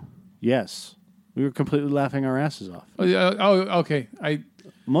 No. Yes. We were completely laughing our asses off. Oh, yeah, okay.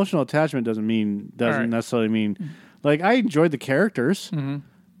 Emotional attachment doesn't All right. necessarily mean like I enjoyed the characters. Mm-hmm.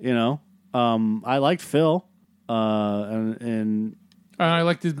 You know, I liked Phil, and I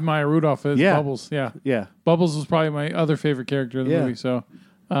liked Maya Rudolph as Yeah. Bubbles. Yeah. yeah, Bubbles was probably my other favorite character in the Yeah. movie. So,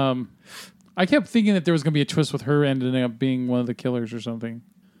 I kept thinking that there was going to be a twist with her ending up being one of the killers or something.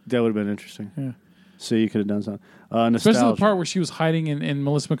 that would have been interesting. Yeah. So you could have done something. Nostalgia. Especially the part where she was hiding in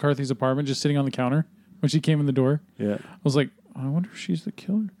Melissa McCarthy's apartment, just sitting on the counter when she came in the door. Yeah, I was like, I wonder if she's the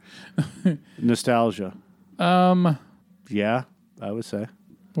killer. nostalgia. Yeah, I would say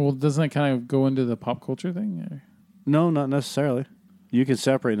Well, doesn't that kind of go into the pop culture thing? no, not necessarily. You can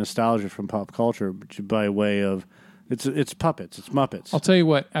separate nostalgia from pop culture by way of it's puppets, it's Muppets. I'll tell you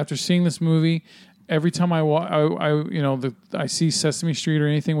what. After seeing this movie, every time I see Sesame Street or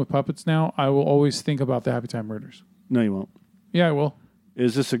anything with puppets now, I will always think about the Happy Time Murders. No, you won't. Yeah, I will.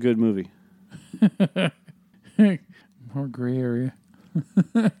 Is this a good movie? More gray area.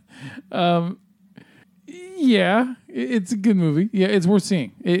 Yeah, it's a good movie. Yeah, it's worth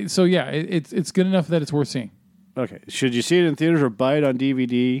seeing. It's good enough that it's worth seeing. Okay. Should you see it in theaters or buy it on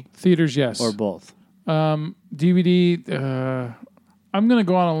DVD Theaters, yes. or both? DVD, I'm going to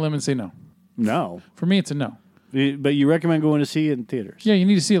go on a limb and say no. No. For me, it's a no. But you recommend going to see it in theaters? Yeah, you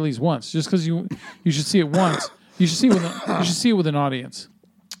need to see it at least once. Just because you should see it once, you should see it with an audience.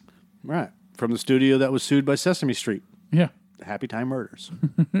 Right. From the studio that was sued by Sesame Street. Yeah. The Happy Time Murders.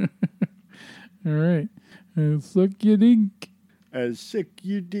 All right. Suck your dink. I suck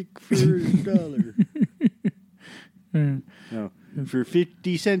your dick for $1. No. For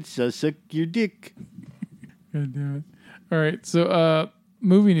 50 cents, I suck your dick. God damn it. All right. So,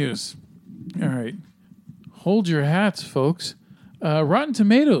 movie news. All right. Hold your hats, folks. Rotten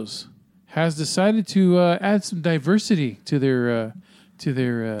Tomatoes has decided to add some diversity to their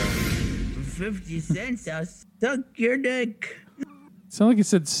 50 cents, I'll suck your dick. sound like it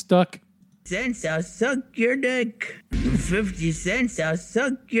said stuck. Cents, I'll suck your dick. 50 cents, I'll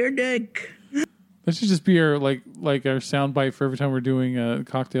suck your dick. That should just be our like our soundbite for every time we're doing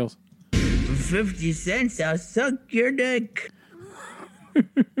cocktails. 50 cents, I'll suck your dick.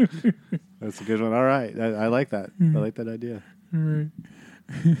 That's a good one. All right. I like that. I like that idea.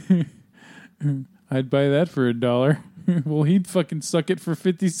 I'd buy that for $1. Well, he'd fucking suck it for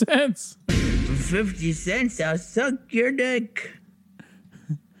 50 cents. 50 cents, I'll suck your dick.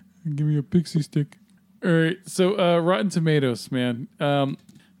 Give me a pixie stick. All right, so Rotten Tomatoes, man.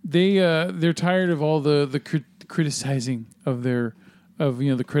 they're tired of all the criticizing of the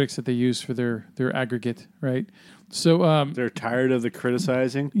critics that they use for their aggregate, right? So They're tired of the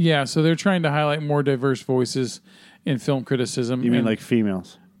criticizing. yeah, so they're trying to highlight more diverse voices in film criticism. You mean and, like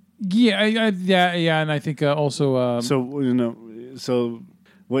females? yeah, yeah, and I think also So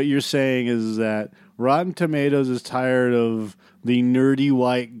what you're saying is that Rotten Tomatoes is tired of the nerdy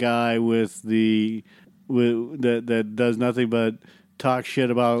white guy that does nothing but talk shit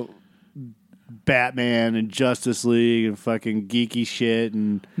about Batman and Justice League and fucking geeky shit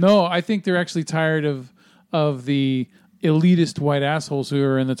and no, I think they're actually tired of the elitist white assholes who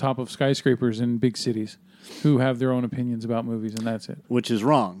are in the top of skyscrapers in big cities, who have their own opinions about movies, and that's it. which is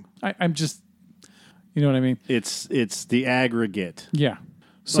wrong. I'm just, you know what I mean? It's the aggregate. Yeah.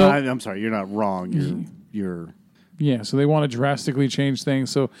 So I'm sorry, you're not wrong. You're yeah, so they want to drastically change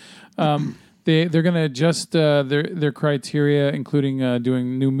things. So they're going to adjust their criteria, including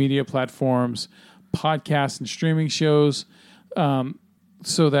doing new media platforms, podcasts, and streaming shows,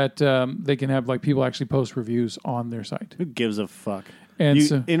 so that they can have like people actually post reviews on their site. who gives a fuck? And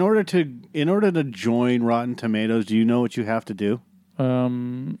in order to join Rotten Tomatoes, do you know what you have to do?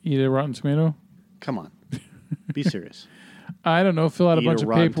 eat a Rotten Tomato. Come on, be serious. I don't know. Fill out a Eat bunch a of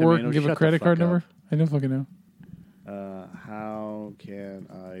Rotten paperwork Tomato. and give Shut a the credit fuck card up. number. I don't fucking know. How can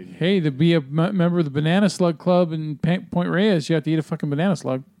I? Hey, to be a member of the Banana Slug Club in Point Reyes, you have to eat a fucking banana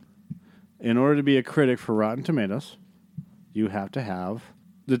slug. In order to be a critic for Rotten Tomatoes, you have to have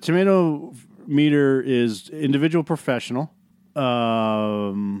the tomato meter is individual professional.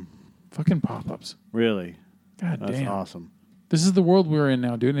 Fucking pop-ups. Really, God that's damn. awesome. This is the world we're in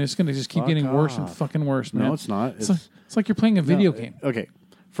now, dude, and it's going to just keep Fuck getting worse and off. fucking worse, man. No, it's not. It's like you're playing a video game. Okay,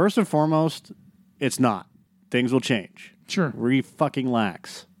 first and foremost, it's not. Things will change. Sure. Fucking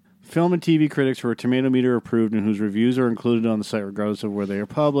lax. Film and TV critics who are tomato meter approved and whose reviews are included on the site regardless of where they are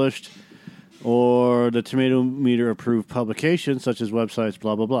published, or the tomato meter approved publications such as websites,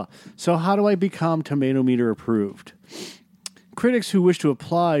 blah, blah, blah. So how do I become tomato meter approved? Critics who wish to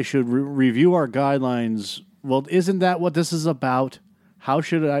apply should review our guidelines. Well, isn't that what this is about? How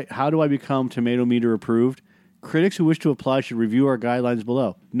do I become tomato meter approved? Critics who wish to apply should review our guidelines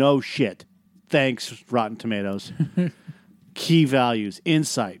below. No shit. Thanks, Rotten Tomatoes. Key values,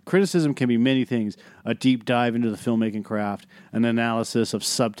 insight. Criticism can be many things. A deep dive into the filmmaking craft, an analysis of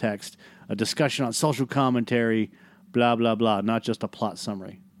subtext, a discussion on social commentary, blah, blah, blah. Not just a plot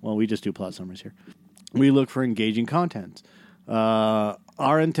summary. Well, we just do plot summaries here. We look for engaging content.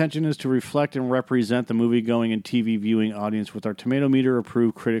 Our intention is to reflect and represent the movie-going and TV viewing audience with our Tomato Meter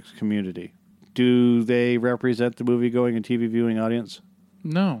approved critics community. Do they represent the movie-going and TV viewing audience?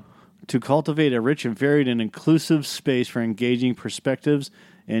 No. To cultivate a rich and varied and inclusive space for engaging perspectives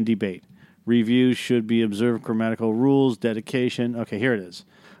and debate. Reviews should be observed grammatical rules, dedication. Okay, here it is.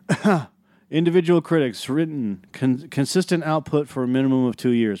 Individual critics, written, consistent output for a minimum of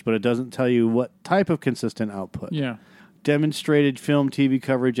 2 years, but it doesn't tell you what type of consistent output. Yeah. Demonstrated film, TV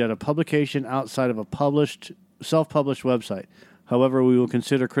coverage at a publication outside of a self-published website. However, we will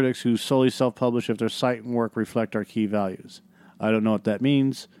consider critics who solely self-publish if their site and work reflect our key values. I don't know what that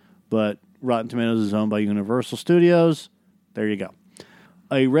means, but Rotten Tomatoes is owned by Universal Studios. There you go.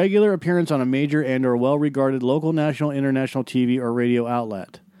 A regular appearance on a major and or well-regarded local, national, international TV or radio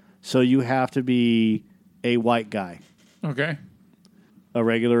outlet. So you have to be a white guy. Okay. A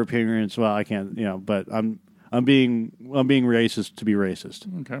regular appearance. Well, I can't, but I'm being racist to be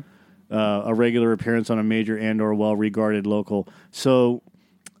racist. Okay. A regular appearance on a major and or well-regarded local. So,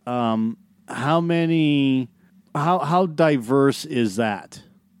 how diverse is that?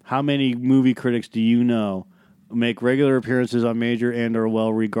 How many movie critics do you know make regular appearances on major and or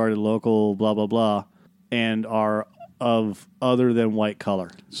well-regarded local blah blah blah, and are of other than white color?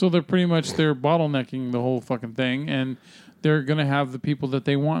 So they're bottlenecking the whole fucking thing, and they're going to have the people that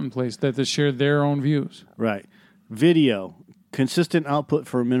they want in place that share their own views. Right. Video. Consistent output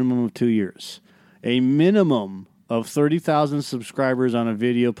for a minimum of 2 years. A minimum of 30,000 subscribers on a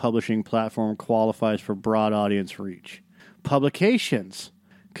video publishing platform qualifies for broad audience reach. Publications.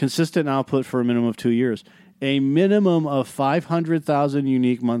 Consistent output for a minimum of 2 years. A minimum of 500,000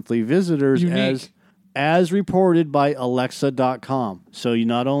 unique monthly visitors as reported by Alexa.com. So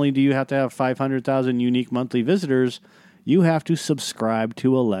not only do you have to have 500,000 unique monthly visitors, you have to subscribe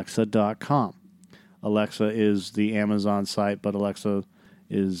to Alexa.com. Alexa is the Amazon site, but Alexa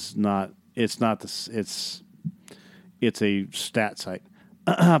is not. It's a stat site.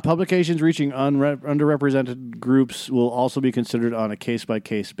 Publications reaching underrepresented groups will also be considered on a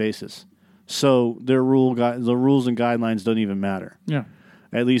case-by-case basis. So the rules and guidelines don't even matter. Yeah.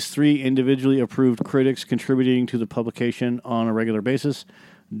 At least 3 individually approved critics contributing to the publication on a regular basis.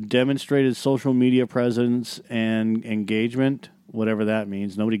 demonstrated social media presence and engagement, whatever that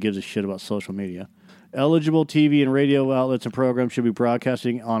means. Nobody gives a shit about social media. Eligible TV and radio outlets and programs should be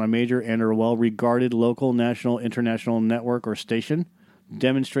broadcasting on a major and or well-regarded local, national, international network or station.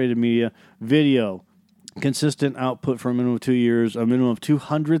 Demonstrated media, video, consistent output for a minimum of 2 years, a minimum of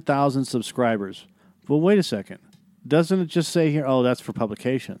 200,000 subscribers. Well, wait a second. Doesn't it just say here, oh, that's for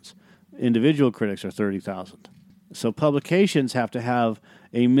publications. Individual critics are 30,000. So publications have to have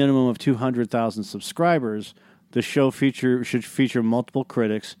a minimum of 200,000 subscribers. The show should feature multiple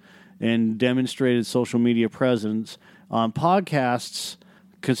critics and demonstrated social media presence. On podcasts,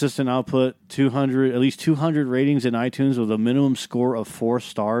 consistent output, at least 200 ratings in iTunes with a minimum score of 4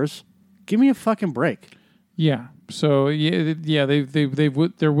 stars. Give me a fucking break. Yeah. So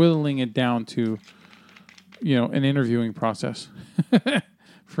they're whittling it down to, an interviewing process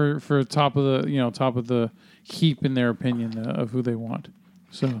for top of the heap in their opinion of who they want.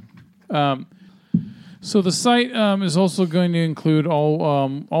 So. So the site is also going to include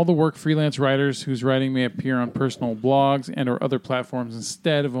all the work freelance writers whose writing may appear on personal blogs and or other platforms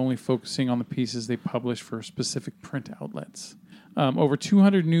instead of only focusing on the pieces they publish for specific print outlets. Over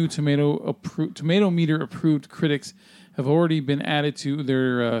 200 new Tomato Meter approved critics have already been added to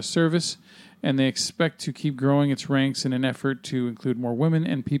their service, and they expect to keep growing its ranks in an effort to include more women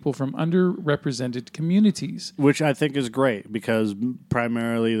and people from underrepresented communities. Which I think is great, because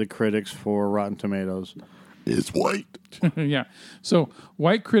primarily the critics for Rotten Tomatoes is white. Yeah. So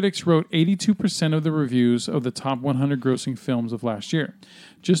white critics wrote 82% of the reviews of the top 100 grossing films of last year.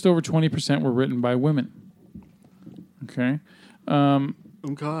 Just over 20% were written by women. Okay.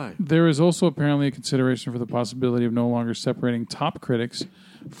 Okay. There is also apparently a consideration for the possibility of no longer separating top critics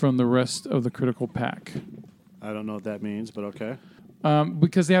from the rest of the critical pack. I don't know what that means, but okay.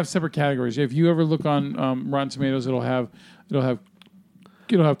 Because they have separate categories. If you ever look on Rotten Tomatoes, it'll have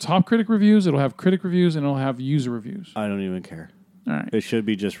top critic reviews, it'll have critic reviews, and it'll have user reviews. I don't even care. All right. It should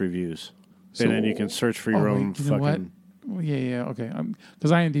be just reviews. So, and then you can search for your own you know fucking... What? Yeah, okay.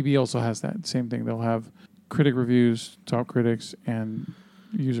 Because IMDb also has that same thing. They'll have critic reviews, top critics, and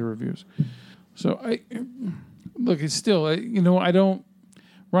user reviews. So, it's still, I don't...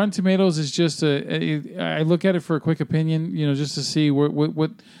 Rotten Tomatoes is just I look at it for a quick opinion, just to see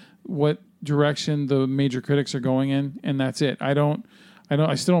what direction the major critics are going in, and that's it. I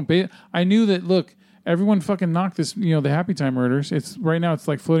still don't I knew that, look, everyone fucking knocked this, the Happy Time Murders. It's right now it's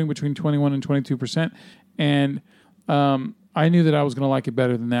like floating between 21 and 22%, and I knew that I was going to like it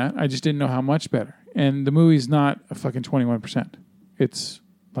better than that. I just didn't know how much better. And the movie's not a fucking 21%. It's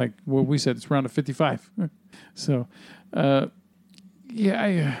like what we said, it's around a 55. So,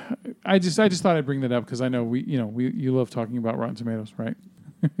 yeah, I just thought I'd bring that up because I know you love talking about Rotten Tomatoes, right?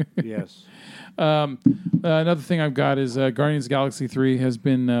 Yes. Another thing I've got is Guardians of the Galaxy 3 has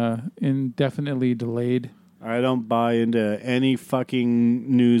been indefinitely delayed. I don't buy into any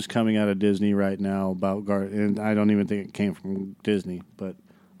fucking news coming out of Disney right now about and I don't even think it came from Disney, but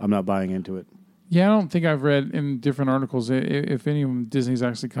I'm not buying into it. Yeah, I don't think I've read in different articles if any of them Disney's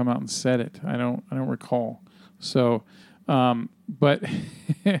actually come out and said it. I don't recall. So. But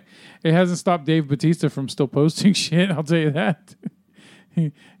it hasn't stopped Dave Bautista from still posting shit. I'll tell you that.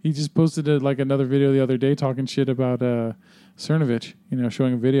 He just posted another video the other day talking shit about Cernovich.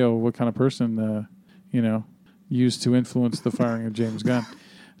 Showing a video of what kind of person used to influence the firing of James Gunn.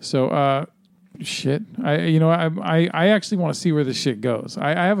 So shit. I actually want to see where this shit goes.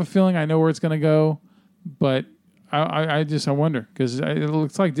 I have a feeling I know where it's going to go, but I wonder because it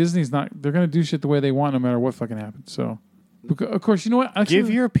looks like Disney's not. They're going to do shit the way they want no matter what fucking happens. So. Of course, you know what? Give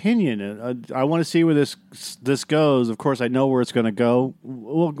your opinion. I want to see where this goes. Of course, I know where it's going to go.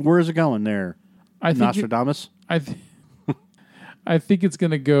 Well, where is it going there? Nostradamus? I think it's going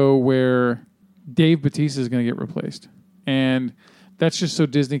to go where Dave Bautista is going to get replaced. And that's just so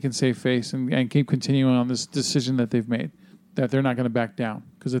Disney can save face and keep continuing on this decision that they've made, that they're not going to back down.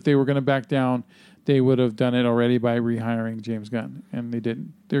 Because if they were going to back down, they would have done it already by rehiring James Gunn, and they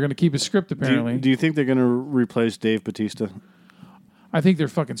didn't. They're going to keep his script, apparently. Do you think they're going to replace Dave Bautista? I think they're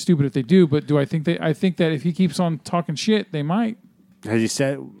fucking stupid if they do, but I think that if he keeps on talking shit, they might. Has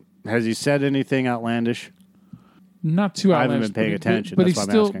he said anything outlandish? Not too outlandish. I haven't been paying attention. But that's he's why I'm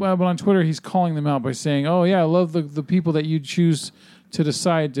still. asking. But on Twitter, he's calling them out by saying, "Oh yeah, I love the people that you choose to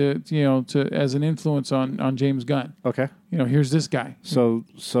decide to as an influence on James Gunn. Okay. Here's this guy. So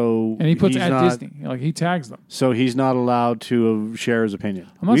and he puts at Disney, he tags them. So he's not allowed to share his opinion.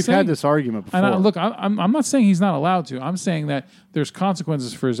 We've had this argument before. And I'm not saying he's not allowed to. I'm saying that there's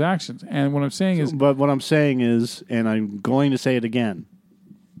consequences for his actions. And what I'm saying is, but what I'm saying is, and I'm going to say it again.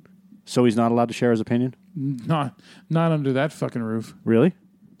 So he's not allowed to share his opinion? Not under that fucking roof. Really?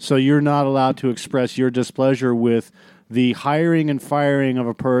 So you're not allowed to express your displeasure with the hiring and firing of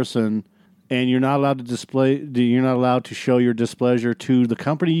a person, and you're not allowed to show your displeasure to the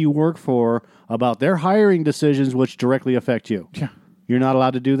company you work for about their hiring decisions which directly affect you. Yeah. You're not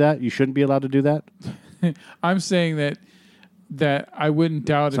allowed to do that? You shouldn't be allowed to do that? I'm saying that I wouldn't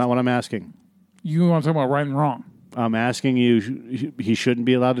doubt That's not what I'm asking. you want to talk about right and wrong. I'm asking you, he shouldn't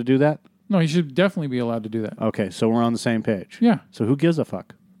be allowed to do that? No, he should definitely be allowed to do that. Okay, so we're on the same page. Yeah. So who gives a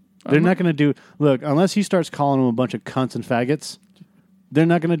fuck? They're not going to do... Look, unless he starts calling them a bunch of cunts and faggots, they're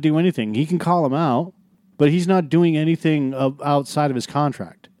not going to do anything. He can call them out, but he's not doing anything outside of his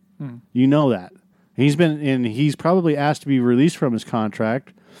contract. You know that. He's probably asked to be released from his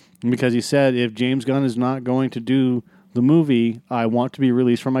contract because he said, if James Gunn is not going to do the movie, I want to be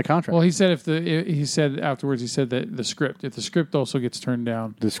released from my contract. Well, he said afterwards that the script, if the script also gets turned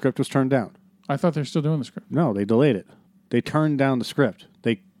down. The script was turned down. I thought they're still doing the script. No, they delayed it. They turned down the script.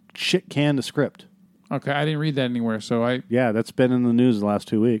 They shit-canned the script. Okay, I didn't read that anywhere, so Yeah, that's been in the news the last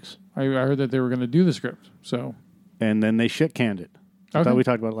 2 weeks. I heard that they were going to do the script. So And then they shit-canned it. I Okay. thought we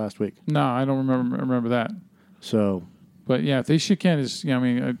talked about it last week. no, I don't remember that. So, But yeah, if they shit can is,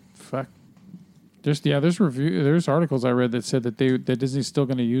 fuck. There's articles I read that said that Disney's still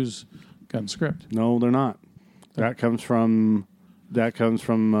going to use Gunn script. no, they're not. That comes from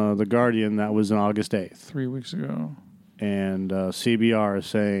The Guardian. That was on August 8th. 3 weeks ago. And CBR is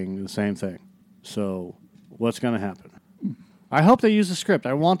saying the same thing. So, what's going to happen? I hope they use the script.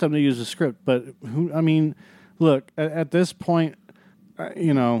 I want them to use the script. But, look, at this point,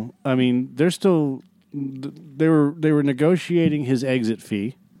 they're still... They were negotiating his exit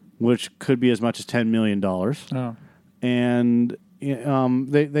fee, which could be as much as $10 million. Oh. And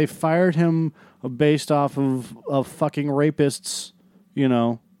they fired him based off of fucking rapists,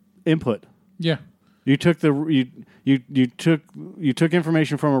 input. Yeah. You took you took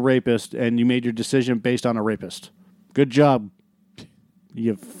information from a rapist and you made your decision based on a rapist. Good job,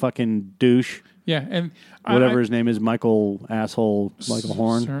 you fucking douche. Yeah, and Whatever his name is, Michael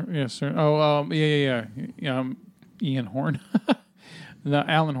Horn. Yes, sir. Oh, yeah. Ian Horn. No,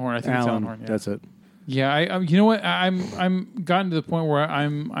 Alan Horn. I think it's Alan Horn. Yeah. That's it. Yeah, I you know what? I'm gotten to the point where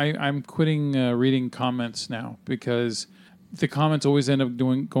I'm quitting reading comments now because the comments always end up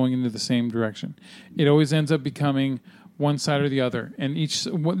going into the same direction. It always ends up becoming one side or the other, and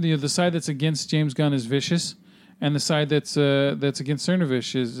the side that's against James Gunn is vicious, and the side that's against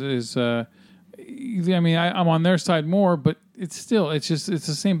Cernovich is. I'm on their side more, but it's the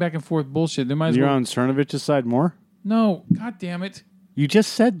same back and forth bullshit. They might as You're well. on Cernovich's side more? No, god damn it. You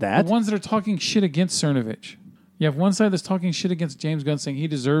just said that. The ones that are talking shit against Cernovich. You have one side that's talking shit against James Gunn, saying he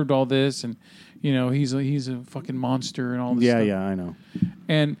deserved all this, and he's a fucking monster and all this stuff. Yeah, I know.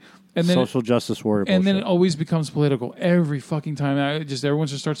 And then social justice warrior. and then it bullshit. always becomes political every fucking time. Everyone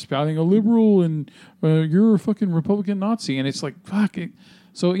just starts spouting a liberal and you're a fucking Republican Nazi, and it's like fuck it.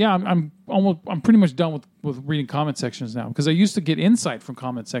 So yeah, I'm pretty much done with reading comment sections now because I used to get insight from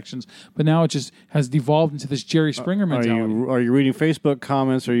comment sections, but now it just has devolved into this Jerry Springer mentality. Are you reading Facebook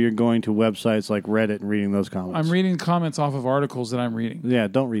comments or you're going to websites like Reddit and reading those comments? I'm reading comments off of articles that I'm reading. Yeah,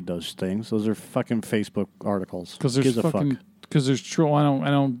 don't read those things. Those are fucking Facebook articles. Because there's troll. I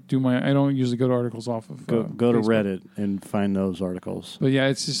don't usually go to articles off of. Go to Facebook. Reddit and find those articles. But yeah,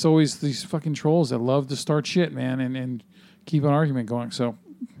 it's just always these fucking trolls that love to start shit, man, and keep an argument going. So,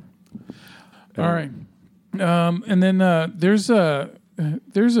 all right, and then there's a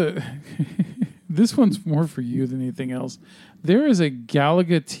this one's more for you than anything else. There is a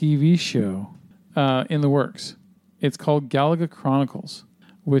Galaga TV show in the works. It's called Galaga Chronicles,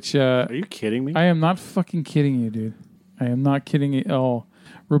 which Are you kidding me? I am not fucking kidding you, dude. I am not kidding you at all.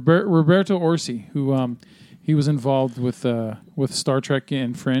 Roberto Orsi, who he was involved with Star Trek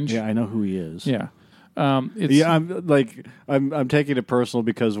and Fringe. Yeah, I know who he is. Yeah. I'm taking it personal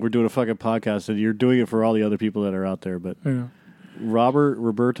because we're doing a fucking podcast and you're doing it for all the other people that are out there. But Yeah. Robert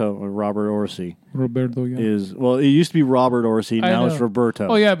Orsi Roberto, yeah. it used to be Robert Orsi. Now it's know. Roberto.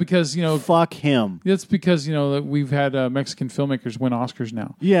 Oh yeah, because Fuck him. that's because that we've had Mexican filmmakers win Oscars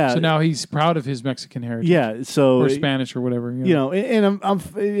now. Yeah. So now he's proud of his Mexican heritage. Yeah. So Or Spanish or whatever. and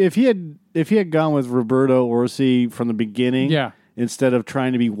if he had gone with Roberto Orsi from the beginning, Yeah. instead of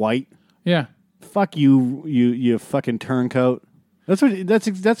trying to be white, Yeah. fuck you fucking turncoat. That's what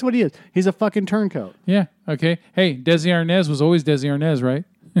he is. He's a fucking turncoat. Yeah. Okay. Hey, Desi Arnaz was always Desi Arnaz, right?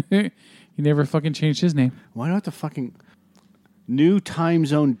 He never fucking changed his name. Why not the fucking new time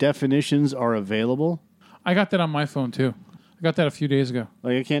zone definitions are available? I got that on my phone too. I got that a few days ago.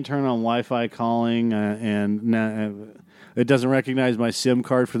 Like I can't turn on Wi-Fi calling, and it doesn't recognize my SIM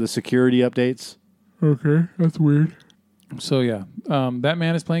card for the security updates. Okay, that's weird. So yeah, that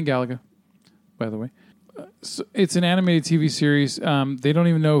man is playing Galaga, by the way. So it's an animated TV series. They don't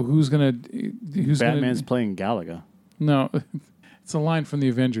even know who's Batman's playing Galaga. No, it's a line from the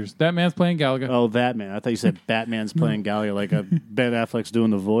Avengers. That man's playing Galaga. Oh, that man. I thought you said Batman's playing Galaga, like Ben Affleck's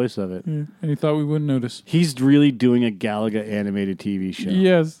doing the voice of it. And he thought we wouldn't notice. He's really doing a Galaga animated TV show.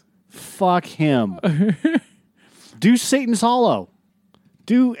 Yes. Fuck him. Do Satan's Hollow.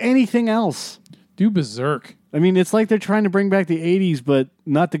 Do anything else. Do Berserk. I mean, it's like they're trying to bring back the 80s, but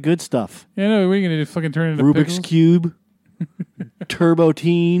not the good stuff. Yeah, no, what are you going to do? Fucking turn it into Rubik's pickles? Cube. Turbo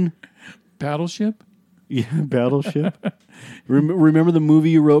Teen. Battleship? Yeah, Battleship. Remember the movie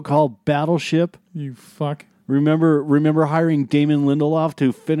you wrote called Battleship? You fuck. Remember hiring Damon Lindelof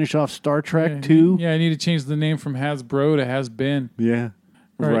to finish off Star Trek 2? Yeah, I need to change the name from Hasbro to Has-Been. Yeah.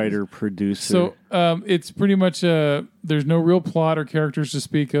 Right. Writer, producer. So it's pretty much there's no real plot or characters to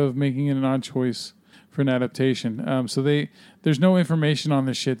speak of, making it an odd choice for an adaptation. So there's no information on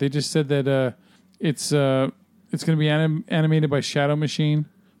this shit. They just said that it's going to be animated by Shadow Machine,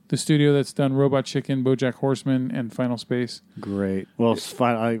 the studio that's done Robot Chicken, BoJack Horseman, and Final Space. Great. Well,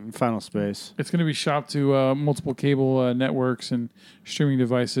 Final Space. It's going to be shopped to multiple cable networks and streaming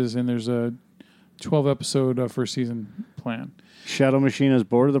devices, and there's a 12-episode first season plan. Shadow Machine is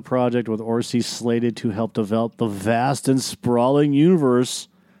board of the project, with Orsi slated to help develop the vast and sprawling universe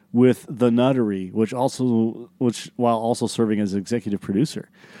with The Nuttery, which while also serving as executive producer.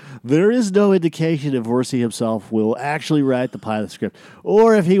 There is no indication if Orsi himself will actually write the pilot script,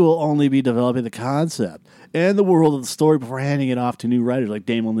 or if he will only be developing the concept and the world of the story before handing it off to new writers like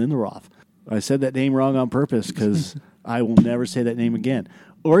Damon Lindelof. I said that name wrong on purpose because I will never say that name again.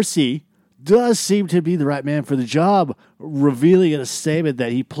 Orsi does seem to be the right man for the job, revealing in a statement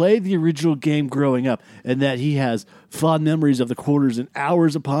that he played the original game growing up and that he has fond memories of the quarters and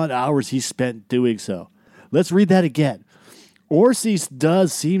hours upon hours he spent doing so. Let's read that again. Orsi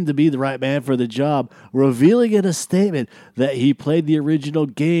does seem to be the right man for the job, revealing in a statement that he played the original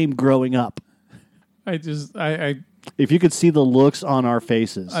game growing up. If you could see the looks on our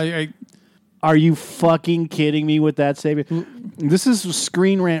faces. Are you fucking kidding me with that statement? This is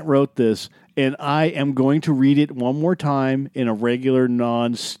Screen Rant wrote this, and I am going to read it one more time in a regular,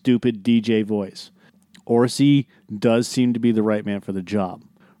 non-stupid DJ voice. Orsi does seem to be the right man for the job,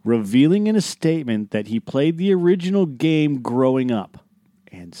 revealing in a statement that he played the original game growing up.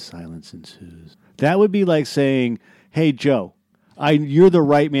 And silence ensues. That would be like saying, hey, Joe, you're the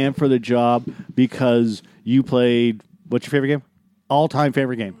right man for the job because you played, what's your favorite game? All-time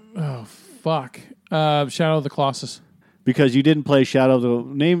favorite game. Oh, fuck. Shadow of the Colossus. Because you didn't play Shadow of the...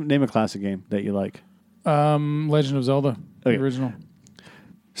 Name a classic game that you like. Legend of Zelda. Okay. The original.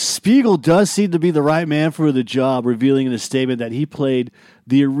 Spiegel does seem to be the right man for the job, revealing in a statement that he played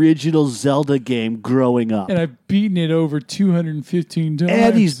the original Zelda game growing up. And I've beaten it over 215 times.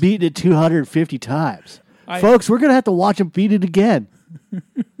 And he's beaten it 250 times. Folks, we're going to have to watch him beat it again.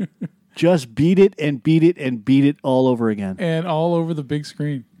 Just beat it and beat it and beat it all over again. And all over the big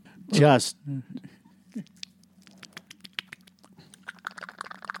screen. Just...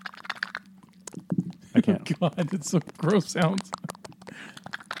 I can't. God, it's so gross sounds.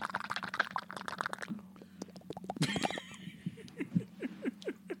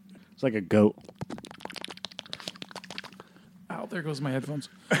 It's like a goat. Ow, there goes my headphones.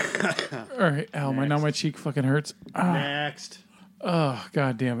 All right, ow, now my cheek fucking hurts. Next. Oh,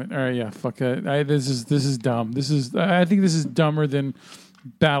 god damn it. All right, yeah, fuck it. This is dumb. I think this is dumber than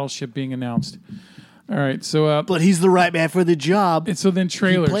Battleship being announced. All right, so... but he's the right man for the job. And so then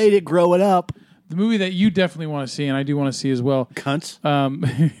trailers. He played it growing up. The movie that you definitely want to see, and I do want to see as well. Cunts?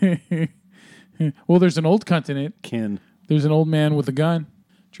 Well, there's an old cunt in it. Ken. There's an old man with a gun.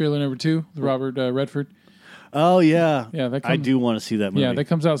 Trailer number 2, with Robert Redford. Oh, yeah. Yeah, I do want to see that movie. Yeah, that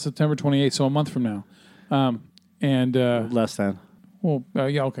comes out September 28th, so a month from now. Less than. Well,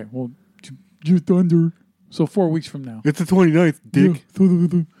 yeah, okay. Well, you're thunder. So 4 weeks from now. It's the 29th, dick.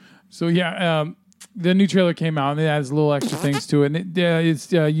 Yeah. So, yeah, the new trailer came out, and it adds little extra things to it. And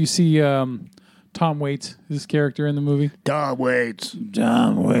you see Tom Waits, his character in the movie. Tom Waits.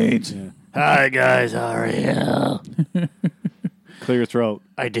 Yeah. Hi, guys. How are you? Clear your throat.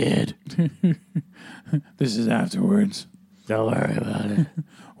 I did. This is afterwards. Don't worry about it.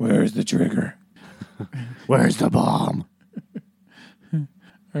 Where's the trigger? Where's the bomb? All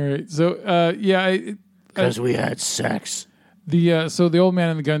right. So, Because we had sex. So the Old Man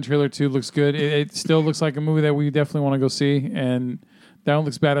and the Gun trailer 2 looks good. It still looks like a movie that we definitely want to go see, and that one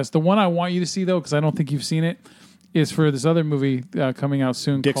looks badass. The one I want you to see, though, because I don't think you've seen it, is for this other movie coming out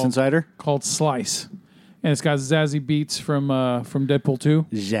soon called Slice. And it's got Zazie Beetz from Deadpool 2.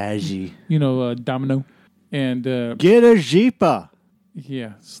 Zazie. Domino. And Get a Jeepa.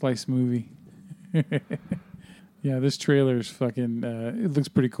 yeah, slice movie. Yeah, this trailer is fucking. It looks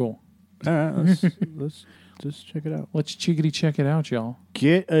pretty cool. All right, let's just check it out. Let's checkity check it out, y'all.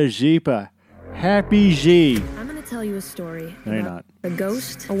 Get a Jeepa. Happy G. I'm going to tell you a story No, you're about not. a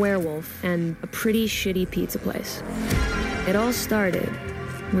ghost, a werewolf, and a pretty shitty pizza place. It all started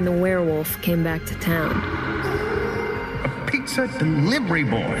when the werewolf came back to town. A pizza delivery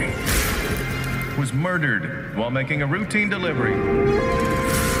boy was murdered while making a routine delivery.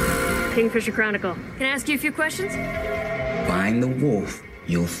 Kingfisher Chronicle. Can I ask you a few questions? Find the wolf,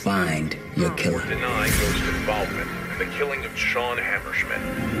 you'll find your killer. Deny ghost involvement in the killing of Sean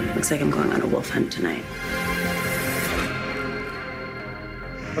Hammerschmidt. Looks like I'm going on a wolf hunt tonight.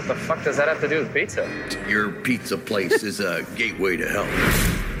 What the fuck does that have to do with pizza? Your pizza place is a gateway to hell.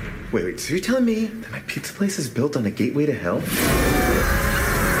 Wait, so you're telling me that my pizza place is built on a gateway to hell?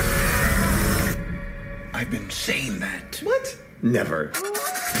 I've been saying that. What? Never.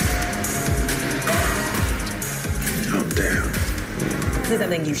 Calm down. This is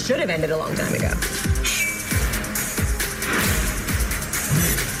something you should have ended a long time ago.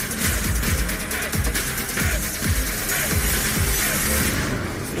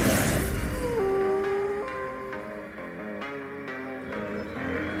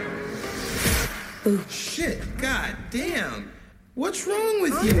 Oh, shit. God damn. What's wrong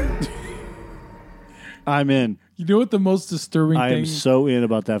with you? I'm in. You know what the most disturbing I thing? am so in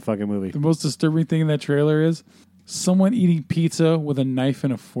about that fucking movie. The most disturbing thing in that trailer is someone eating pizza with a knife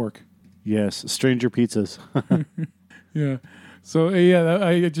and a fork. Yes, Stranger Pizzas. Yeah. So yeah,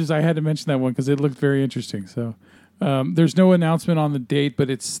 I had to mention that one because it looked very interesting. So there's no announcement on the date, but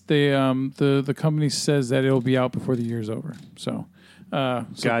it's the company says that it'll be out before the year's over. So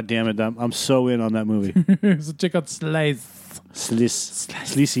God damn it, I'm so in on that movie. so check out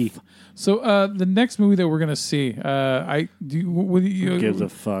Sleazy. So the next movie that we're gonna see, Who gives a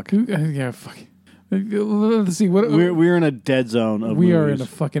fuck? Yeah, fuck. Let's see what We're in a dead zone of we movies. are in a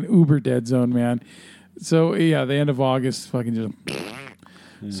fucking uber dead zone, man. So yeah, the end of August, fucking just.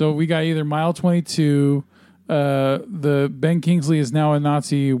 So we got either Mile 22, the Ben Kingsley is now a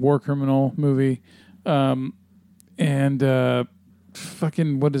Nazi war criminal movie, and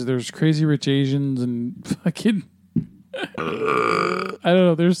fucking what is there's Crazy Rich Asians and fucking I don't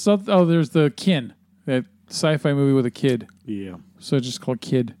know. There's something. Oh, there's the Kin, that sci-fi movie with a kid. Yeah. So it's just called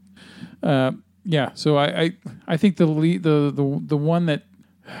Kid. Yeah. So I think the one that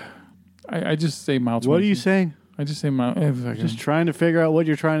I just say Mile 22. What are you saying? I just say Mile. Just trying to figure out what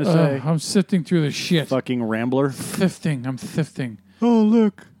you're trying to say. I'm sifting through the shit. Fucking rambler. I'm sifting. Oh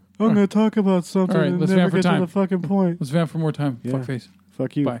look, I'm going to talk about something All right, and let's never vamp for get time. to the fucking point. Let's vamp for more time. Yeah. Fuckface.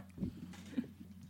 Fuck you. Bye.